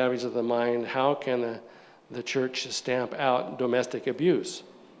abuse damages the mind. How can the church stamp out domestic abuse?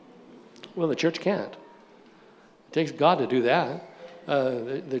 Well, the church can't. It takes God to do that.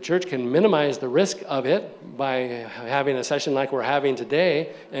 The church can minimize the risk of it by having a session like we're having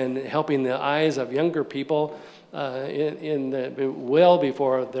today and helping the eyes of younger people well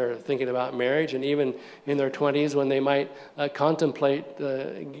before they're thinking about marriage, and even in their 20s when they might contemplate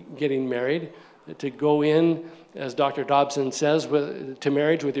getting married, to go in, as Dr. Dobson says, to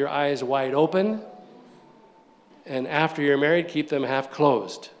marriage with your eyes wide open, and after you're married, keep them half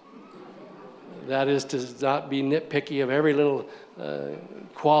closed. That is to not be nitpicky of every little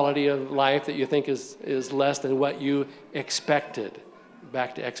quality of life that you think is less than what you expected.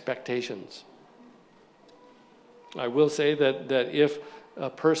 Back to expectations. I will say that if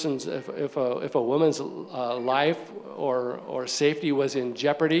a woman's life or safety was in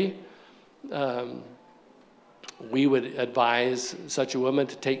jeopardy, we would advise such a woman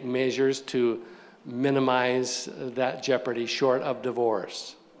to take measures to minimize that jeopardy short of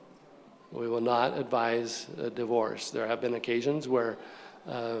divorce. We will not advise a divorce. There have been occasions where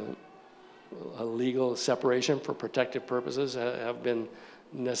a legal separation for protective purposes have been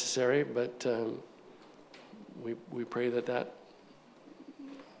necessary, but we pray that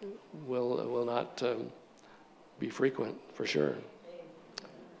will not be frequent, for sure.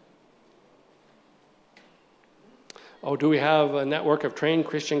 Oh, do we have a network of trained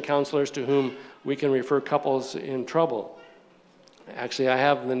Christian counselors to whom we can refer couples in trouble? Actually, I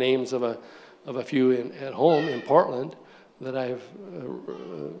have the names of a few at home in Portland that I've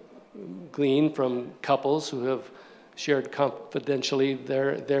gleaned from couples who have shared confidentially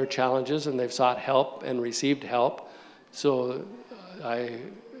their challenges, and they've sought help and received help. So I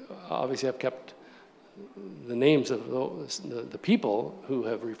obviously have kept the names of the people who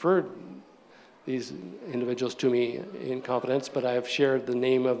have referred these individuals to me in confidence, but I have shared the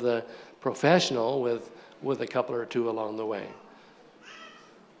name of the professional with a couple or two along the way.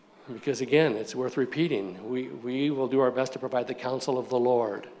 Because again, it's worth repeating. We will do our best to provide the counsel of the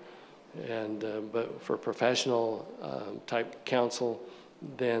Lord. And but for professional type counsel,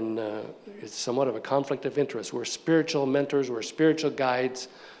 then it's somewhat of a conflict of interest. We're spiritual mentors, we're spiritual guides,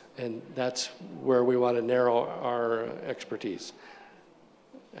 and that's where we want to narrow our expertise.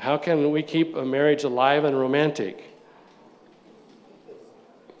 How can we keep a marriage alive and romantic?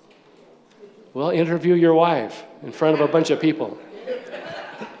 Well, interview your wife in front of a bunch of people.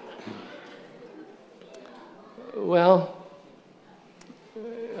 Well,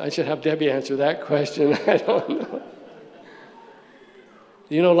 I should have Debbie answer that question. I don't know.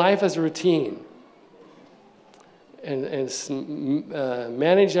 You know, life is routine. And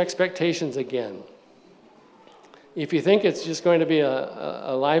manage expectations again. If you think it's just going to be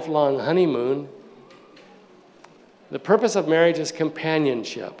a lifelong honeymoon, the purpose of marriage is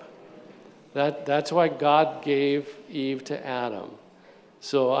companionship. That's why God gave Eve to Adam.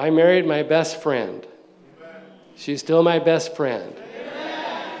 So I married my best friend. She's still my best friend.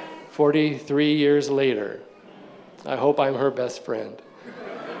 43 years later. I hope I'm her best friend.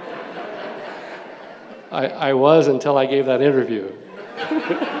 I was until I gave that interview.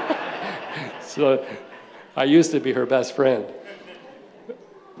 So I used to be her best friend.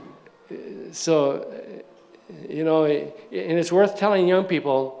 So, you know, and it's worth telling young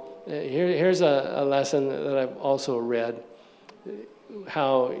people, here's a lesson that I've also read,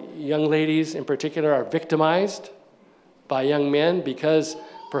 how young ladies in particular are victimized by young men because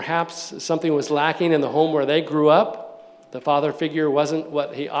perhaps something was lacking in the home where they grew up. The father figure wasn't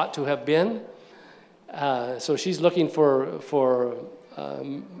what he ought to have been. So she's looking for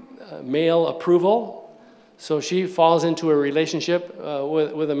male approval. So she falls into a relationship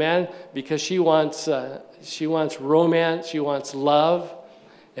with a man because she wants romance, she wants love.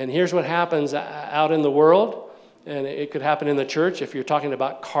 And here's what happens out in the world, and it could happen in the church if you're talking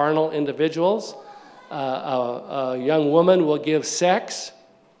about carnal individuals. A young woman will give sex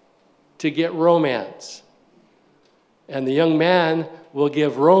to get romance. And the young man will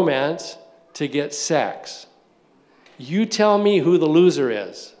give romance to get sex. You tell me who the loser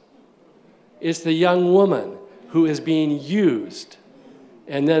is. It's the young woman who is being used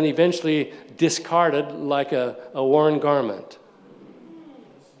and then eventually discarded like a worn garment.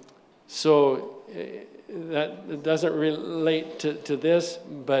 So that doesn't relate to this,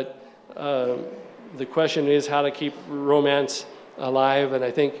 but the question is how to keep romance alive. And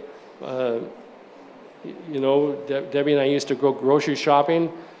I think, you know, Debbie and I used to go grocery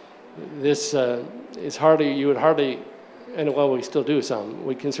shopping. This is hardly, you would hardly, and well, we still do some.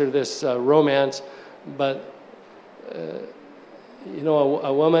 We consider this romance, but you know,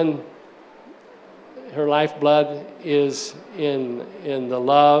 a woman, her lifeblood is in the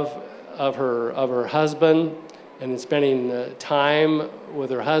love of her husband, and in spending time with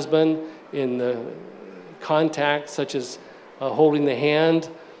her husband, in the contact such as holding the hand.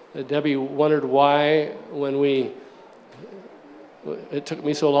 Debbie wondered why it took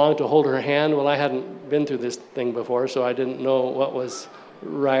me so long to hold her hand. Well, I hadn't been through this thing before, so I didn't know what was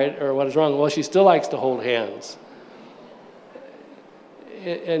right or what is wrong. Well, she still likes to hold hands.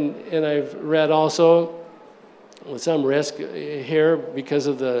 And I've read also, with some risk here because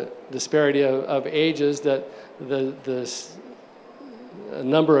of the disparity of ages, that the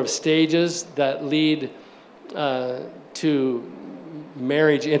number of stages that lead to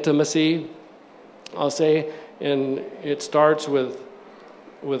marriage intimacy, I'll say, and it starts with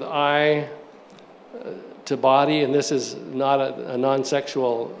eye to body, and this is not a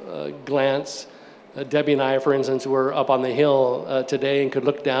non-sexual glance. Debbie and I, for instance, were up on the hill today and could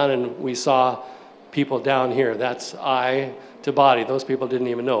look down and we saw people down here. That's eye to body. Those people didn't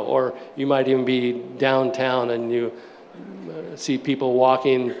even know. Or you might even be downtown and you see people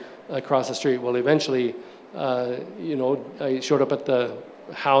walking across the street. Well, eventually, you know, I showed up at the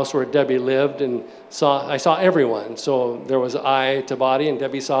house where Debbie lived and I saw everyone. So there was eye to body and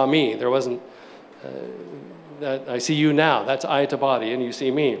Debbie saw me. There wasn't that I see you now. That's eye to body and you see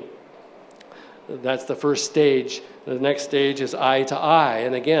me. That's the first stage. The next stage is eye to eye.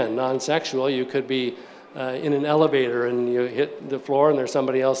 And again, non-sexual, you could be in an elevator and you hit the floor and there's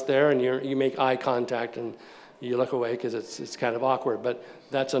somebody else there and you make eye contact and you look away because it's kind of awkward. But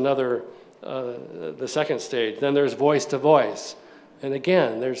that's another, the second stage. Then there's voice to voice. And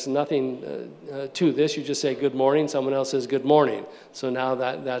again, there's nothing to this. You just say good morning, someone else says good morning. So now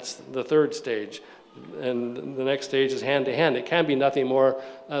that's the third stage. And the next stage is hand to hand. It can be nothing more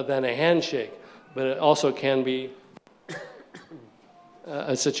than a handshake, but it also can be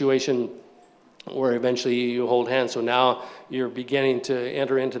a situation where eventually you hold hands. So now you're beginning to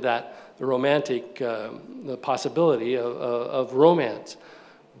enter into that romantic, the possibility of romance.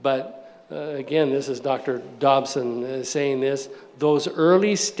 But again, this is Dr. Dobson saying this, those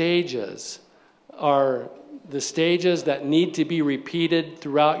early stages are the stages that need to be repeated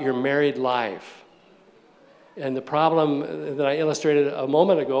throughout your married life. And the problem that I illustrated a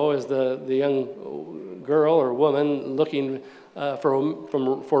moment ago is the young girl or woman looking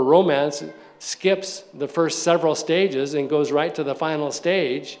for romance skips the first several stages and goes right to the final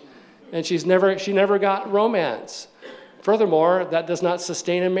stage, and she never got romance. Furthermore, that does not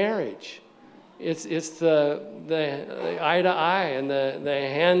sustain a marriage. It's the eye to eye and the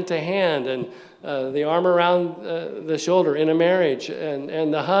hand to hand and the arm around the shoulder in a marriage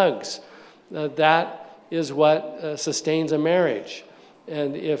and the hugs. That is what sustains a marriage.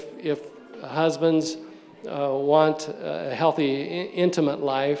 And if husbands want a healthy, intimate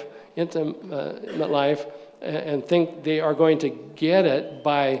life, and think they are going to get it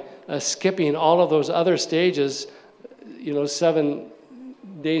by skipping all of those other stages, 7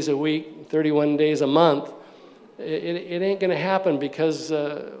 days a week, 31 days a month, it ain't going to happen, because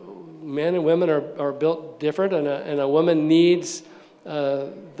men and women are built different, and a woman needs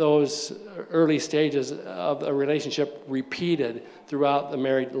those early stages of a relationship repeated throughout the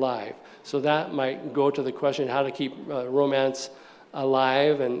married life. So that might go to the question how to keep romance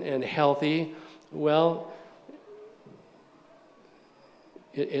alive and healthy. Well,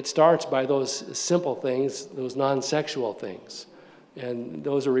 it starts by those simple things, those non-sexual things, and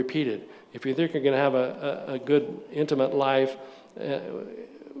those are repeated. If you think you're going to have a good, intimate life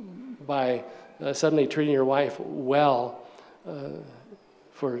by suddenly treating your wife well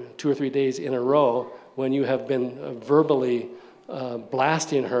for 2 or 3 days in a row, when you have been verbally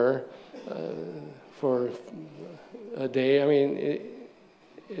blasting her for a day, I mean,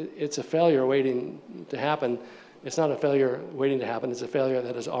 it's a failure waiting to happen. It's not a failure waiting to happen. It's a failure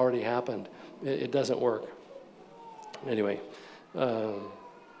that has already happened. It doesn't work. Anyway.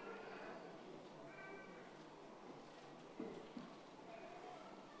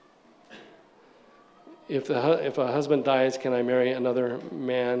 If a husband dies, can I marry another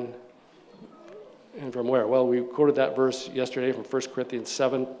man? And from where? Well, we quoted that verse yesterday from 1 Corinthians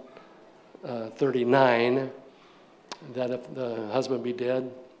 7:39, that if the husband be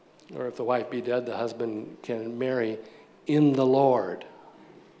dead, or if the wife be dead, the husband can marry in the Lord.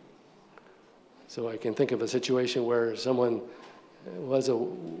 So I can think of a situation where someone was a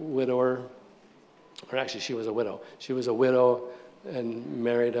widower, or actually she was a widow. She was a widow and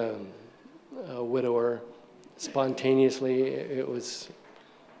married a widower spontaneously. It was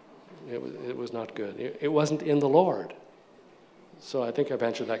not good. It wasn't in the Lord. So I think I've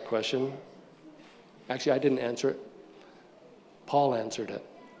answered that question. Actually, I didn't answer it. Paul answered it.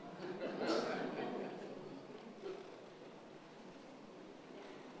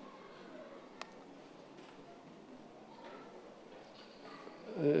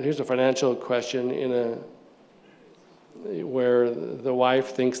 Here's a financial question where the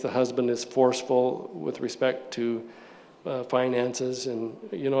wife thinks the husband is forceful with respect to finances. And,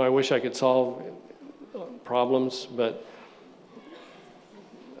 I wish I could solve problems, but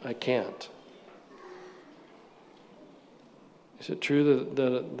I can't. Is it true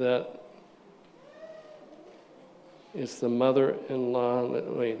that it's the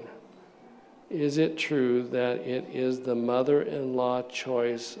mother-in-law? Wait. Is it true that it is the mother-in-law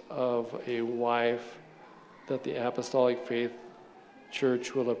choice of a wife that the Apostolic Faith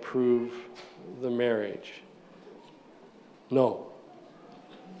Church will approve the marriage? No.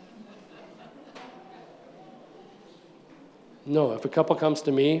 No, if a couple comes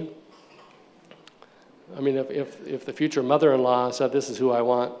to me, I mean, if the future mother-in-law said, this is who I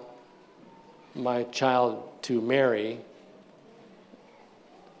want my child to marry,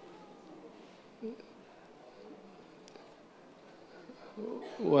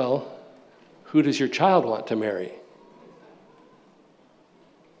 well, who does your child want to marry?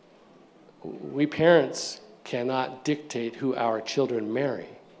 We parents cannot dictate who our children marry.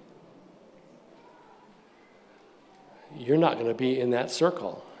 You're not going to be in that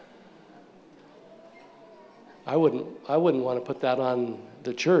circle. I wouldn't want to put that on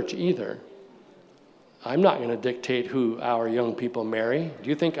the church either. I'm not going to dictate who our young people marry. Do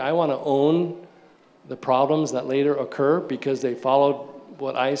you think I want to own the problems that later occur because they followed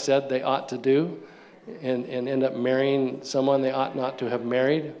what I said they ought to do and end up marrying someone they ought not to have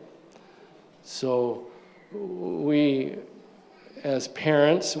married? So we, as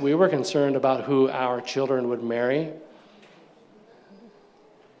parents, we were concerned about who our children would marry.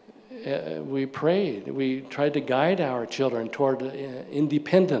 We prayed. We tried to guide our children toward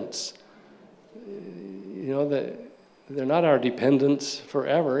independence. That they're not our dependents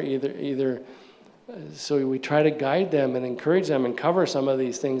forever either. So we try to guide them and encourage them and cover some of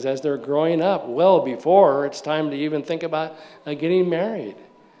these things as they're growing up, well before it's time to even think about getting married.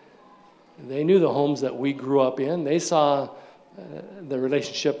 They knew the homes that we grew up in. They saw the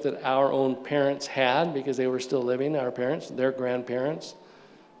relationship that our own parents had because they were still living, our parents, their grandparents.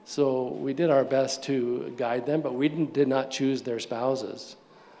 So we did our best to guide them, but we did not choose their spouses.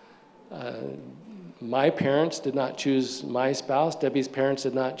 My parents did not choose my spouse. Debbie's parents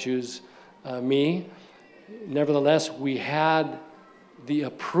did not choose me. Nevertheless, we had the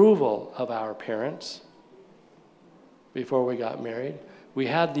approval of our parents before we got married. We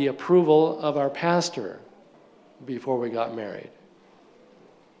had the approval of our pastor before we got married.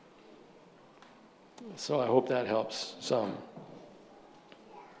 So I hope that helps some.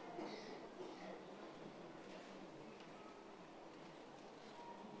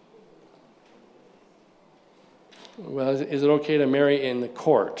 Well, is it okay to marry in the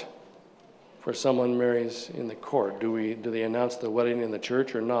court? For someone marries in the court, do they announce the wedding in the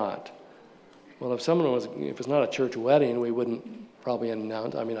church or not? Well, if it's not a church wedding, we wouldn't probably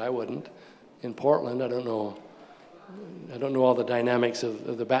announce. I mean, I wouldn't. In Portland, I don't know all the dynamics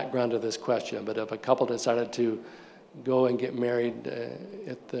of the background of this question, but if a couple decided to go and get married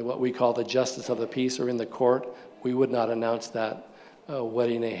at what we call the justice of the peace or in the court, we would not announce that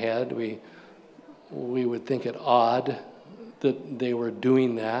wedding ahead. We would think it odd that they were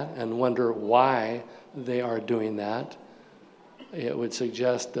doing that and wonder why they are doing that. It would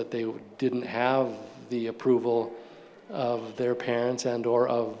suggest that they didn't have the approval of their parents and or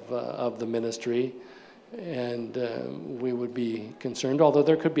of the ministry, and we would be concerned, although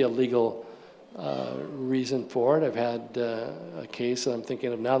there could be a legal reason for it. I've had a case that I'm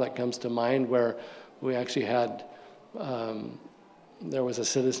thinking of now that comes to mind where we actually had there was a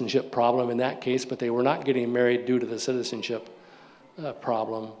citizenship problem in that case, but they were not getting married due to the citizenship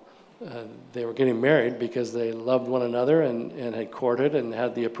problem. They were getting married because they loved one another and had courted and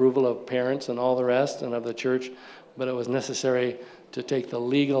had the approval of parents and all the rest and of the church, but it was necessary to take the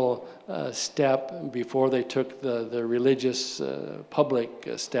legal step before they took the religious public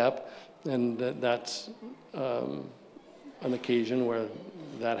step, and that's an occasion where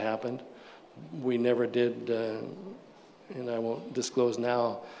that happened. We never did, and I won't disclose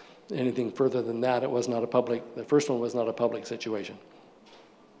now anything further than that. It was not a public, the first one was not a public situation.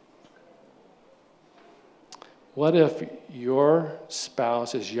 What if your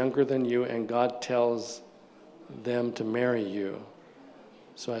spouse is younger than you and God tells them to marry you?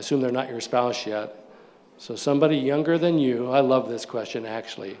 So I assume they're not your spouse yet. So somebody younger than you, I love this question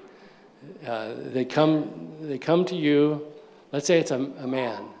actually. They come to you, let's say it's a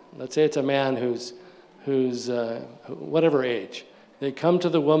man. Let's say it's a man who's whatever age. They come to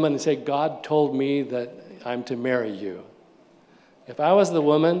the woman and say, God told me that I'm to marry you. If I was the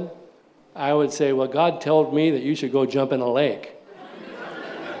woman, I would say, well, God told me that you should go jump in a lake.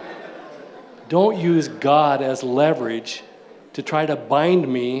 Don't use God as leverage to try to bind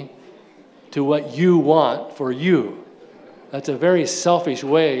me to what you want for you. That's a very selfish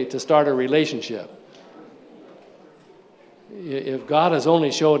way to start a relationship. If God has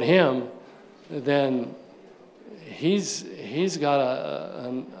only showed him, then he's got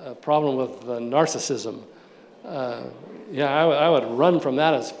a problem with narcissism. Yeah, I would run from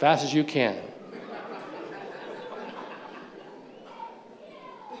that as fast as you can.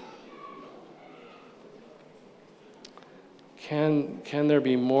 Can there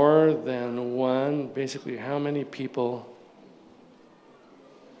be more than one? Basically, how many people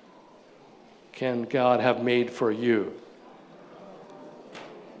can God have made for you?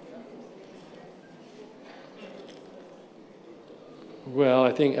 Well,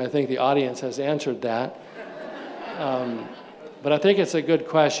 I think the audience has answered that. But I think it's a good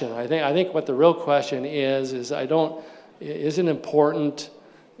question. I think what the real question is isn't important,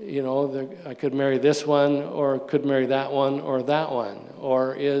 you know, I could marry this one or could marry that one or that one,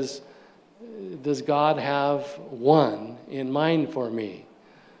 or does God have one in mind for me?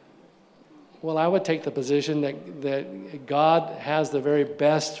 Well, I would take the position that God has the very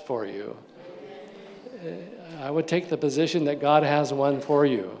best for you. I would take the position that God has one for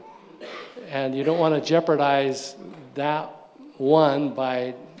you. And you don't want to jeopardize that one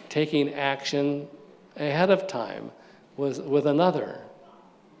by taking action ahead of time with another.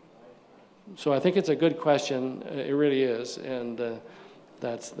 So I think it's a good question. It really is. And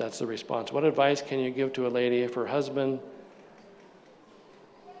that's the response. What advice can you give to a lady if her husband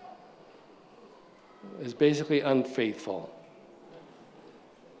is basically unfaithful?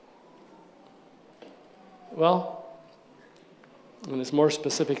 Well, and it's more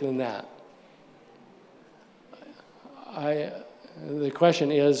specific than that. The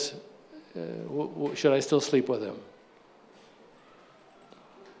question is, should I still sleep with him?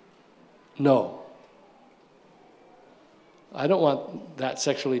 No. I don't want that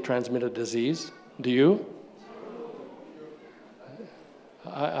sexually transmitted disease. Do you?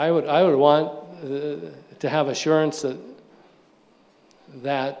 I would want to have assurance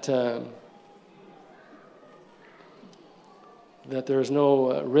that there is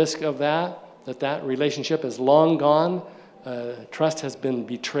no risk of that relationship is long gone, trust has been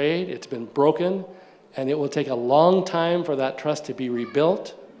betrayed, it's been broken, and it will take a long time for that trust to be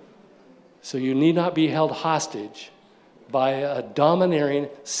rebuilt. So you need not be held hostage by a domineering,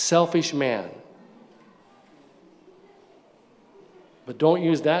 selfish man. But don't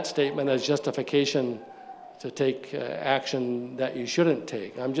use that statement as justification to take action that you shouldn't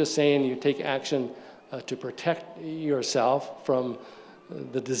take. I'm just saying you take action to protect yourself from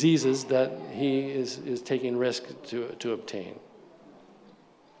the diseases that he is taking risk to obtain.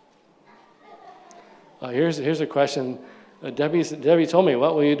 Here's a question. Debbie told me,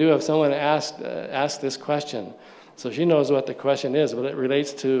 what will you do if someone asks this question? So she knows what the question is, but it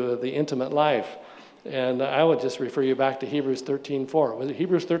relates to the intimate life. And I would just refer you back to Hebrews 13:4. Was it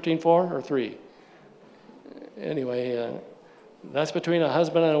Hebrews 13:4 or 3? Anyway, that's between a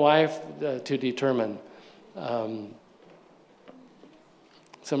husband and a wife to determine.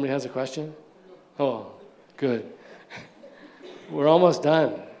 Somebody has a question? Oh, good. We're almost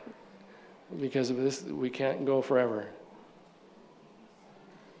done. Because of this, we can't go forever.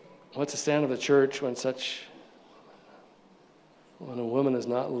 What's the stand of the church when a woman is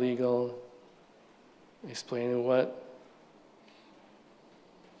not legal? Explaining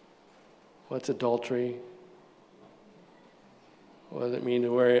what's adultery? What does it mean to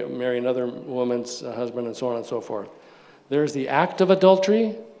marry another woman's husband, and so on and so forth? There's the act of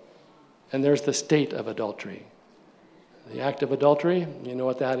adultery, and there's the state of adultery. The act of adultery, you know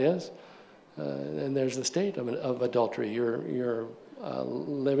what that is? And there's the state of adultery. You're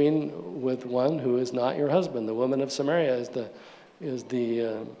living with one who is not your husband. The woman of Samaria is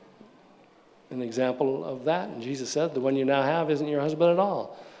an example of that. And Jesus said, the one you now have isn't your husband at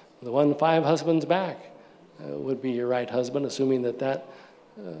all. The one 5 husbands back would be your right husband, assuming that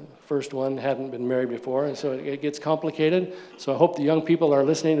first one hadn't been married before. And so it gets complicated. So I hope the young people are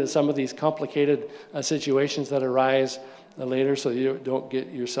listening to some of these complicated situations that arise later, so you don't get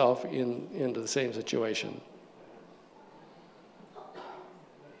yourself into the same situation.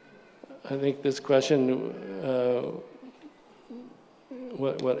 I think this question,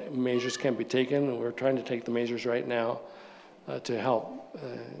 what measures can be taken, and we're trying to take the measures right now to help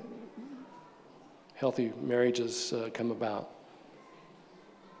healthy marriages come about.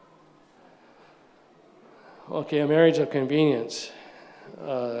 Okay, a marriage of convenience.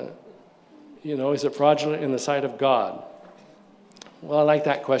 Is it fraudulent in the sight of God? Well, I like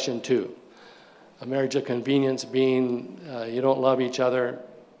that question too. A marriage of convenience being you don't love each other.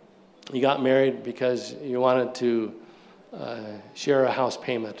 You got married because you wanted to share a house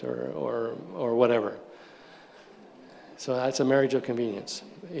payment or whatever. So that's a marriage of convenience,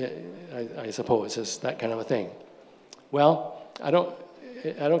 I suppose. It's that kind of a thing. Well, I don't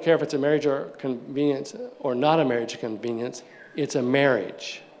care if it's a marriage of convenience or not a marriage of convenience. It's a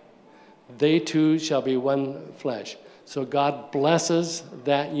marriage. They two shall be one flesh. So God blesses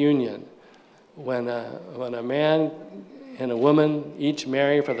that union. When a man and a woman each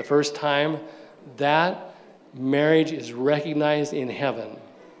marry for the first time, that marriage is recognized in heaven.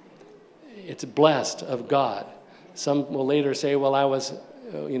 It's blessed of God. Some will later say, well,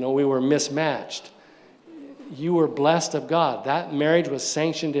 we were mismatched. You were blessed of God. That marriage was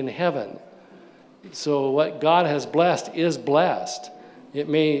sanctioned in heaven. So what God has blessed is blessed. It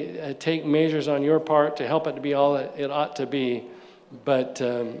may take measures on your part to help it to be all that it ought to be, but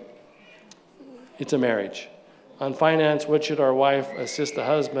it's a marriage. On finance, what should our wife assist the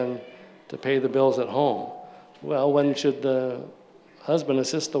husband to pay the bills at home? Well, when should the husband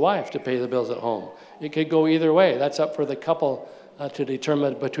assist the wife to pay the bills at home? It could go either way. That's up for the couple to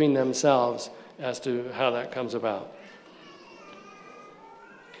determine between themselves as to how that comes about.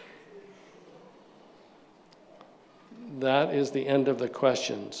 That is the end of the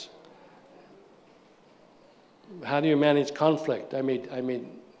questions. How do you manage conflict? I made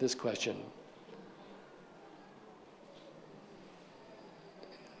this question.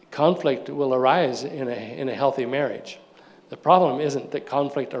 Conflict will arise in a healthy marriage. The problem isn't that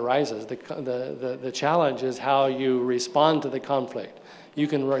conflict arises. The challenge is how you respond to the conflict. You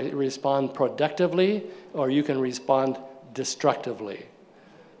can respond productively, or you can respond destructively.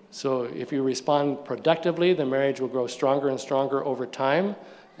 So if you respond productively, the marriage will grow stronger and stronger over time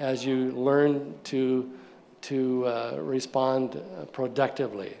as you learn to respond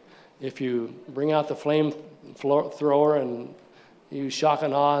productively. If you bring out the flame thrower and you shock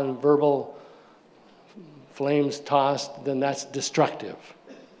and awe and verbal flames tossed, then that's destructive.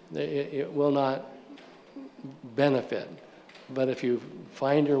 It will not benefit. But if you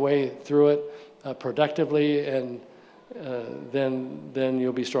find your way through it productively, and then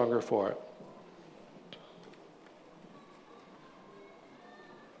you'll be stronger for it.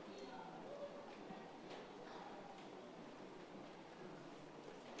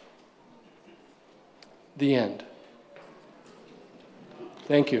 The end.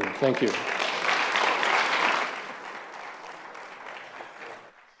 Thank you. Thank you.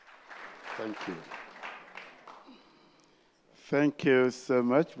 Thank you. Thank you so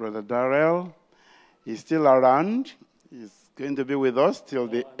much, Brother Darrel. He's still around. He's going to be with us till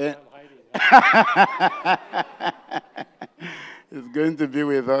the end. He's going to be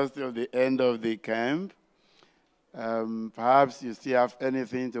with us till the end of the camp. Perhaps you still have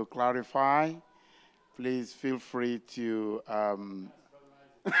anything to clarify. Please feel free to... And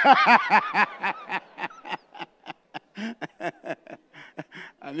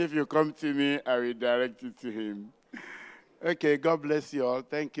if you come to me, I will direct you to him. Okay, God bless you all.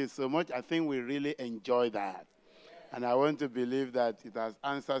 Thank you so much. I think we really enjoyed that. And I want to believe that it has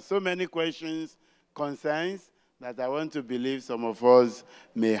answered so many questions, concerns, that I want to believe some of us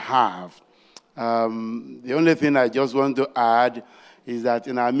may have. The only thing I just want to add is that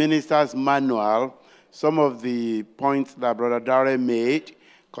in our minister's manual, some of the points that Brother Darrel made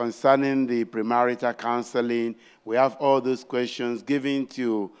concerning the premarital counseling, we have all those questions given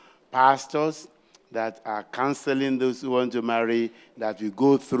to pastors that are counseling those who want to marry, that we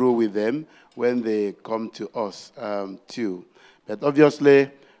go through with them when they come to us too. But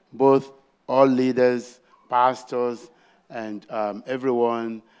obviously, both all leaders, pastors, and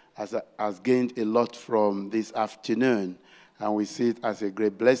everyone has gained a lot from this afternoon, and we see it as a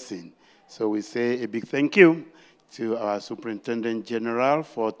great blessing. So we say a big thank you to our Superintendent General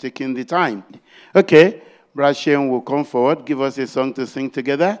for taking the time. Okay, Brother Shem will come forward, give us a song to sing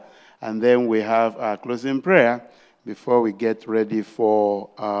together, and then we have our closing prayer before we get ready for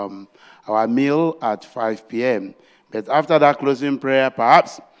our meal at 5 p.m. But after that closing prayer,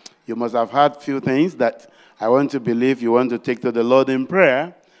 perhaps you must have heard a few things that I want to believe you want to take to the Lord in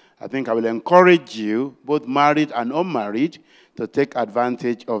prayer. I think I will encourage you, both married and unmarried, to take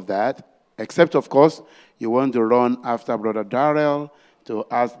advantage of that, except, of course, you want to run after Brother Darrel to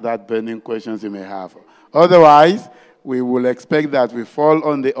ask that burning questions you may have. Otherwise, we will expect that we fall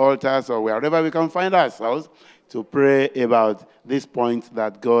on the altars or wherever we can find ourselves to pray about this point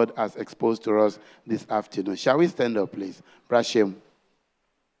that God has exposed to us this afternoon. Shall we stand up, please? Brashim.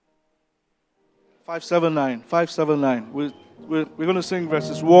 579. 579. We're going to sing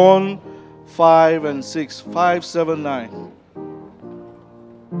verses 1, 5, and 6. 579.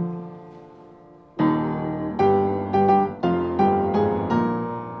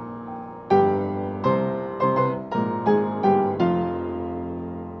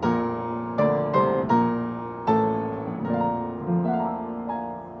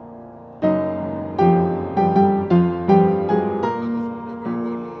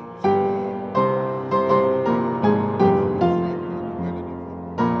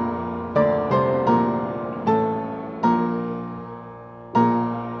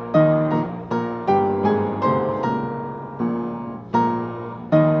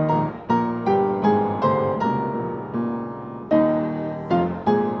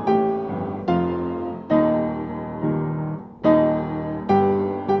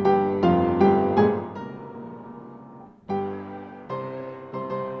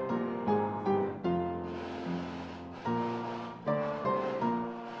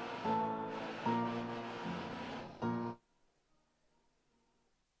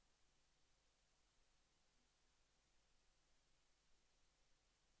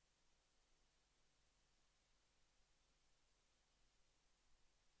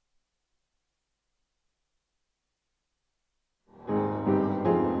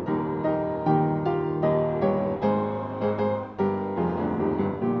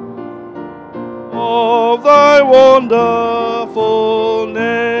 Of thy wonderful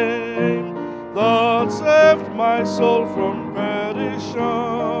name, that saved my soul from perdition,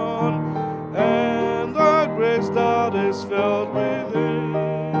 and the grace that is filled within.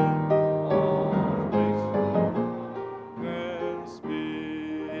 Of grace can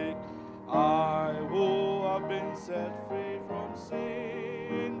speak, I who have been set free from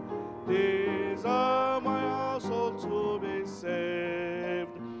sin, desire my household to be saved.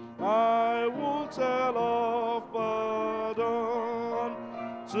 I will tell of pardon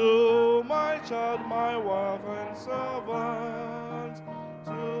to my child, my wife, and servant,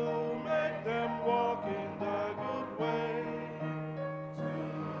 to make them walk in the good way.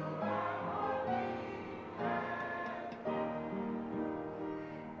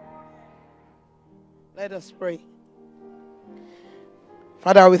 Let us pray.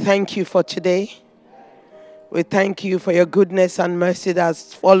 Father, we thank you for today. We thank you for your goodness and mercy that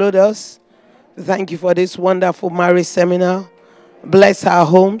has followed us. We thank you for this wonderful marriage seminar. Bless our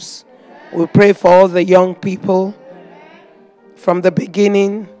homes. We pray for all the young people from the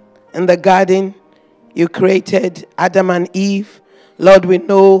beginning, in the garden, You created Adam and Eve. Lord, we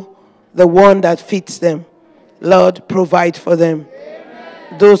know the one that fits them. Lord, provide for them.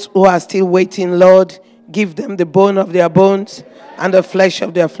 Amen. Those who are still waiting, Lord, give them the bone of their bones and the flesh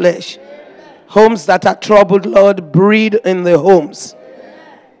of their flesh. Homes that are troubled, Lord, breathe in the homes.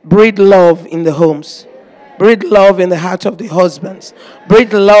 Breathe love in the homes. Breathe love in the heart of the husbands.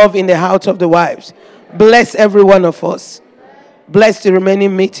 Breathe love in the heart of the wives. Bless every one of us. Bless the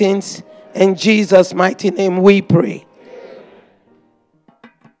remaining meetings. In Jesus' mighty name we pray.